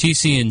 I'm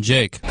TC and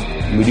Jake.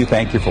 We do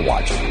thank you for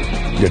watching.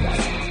 Good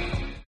night.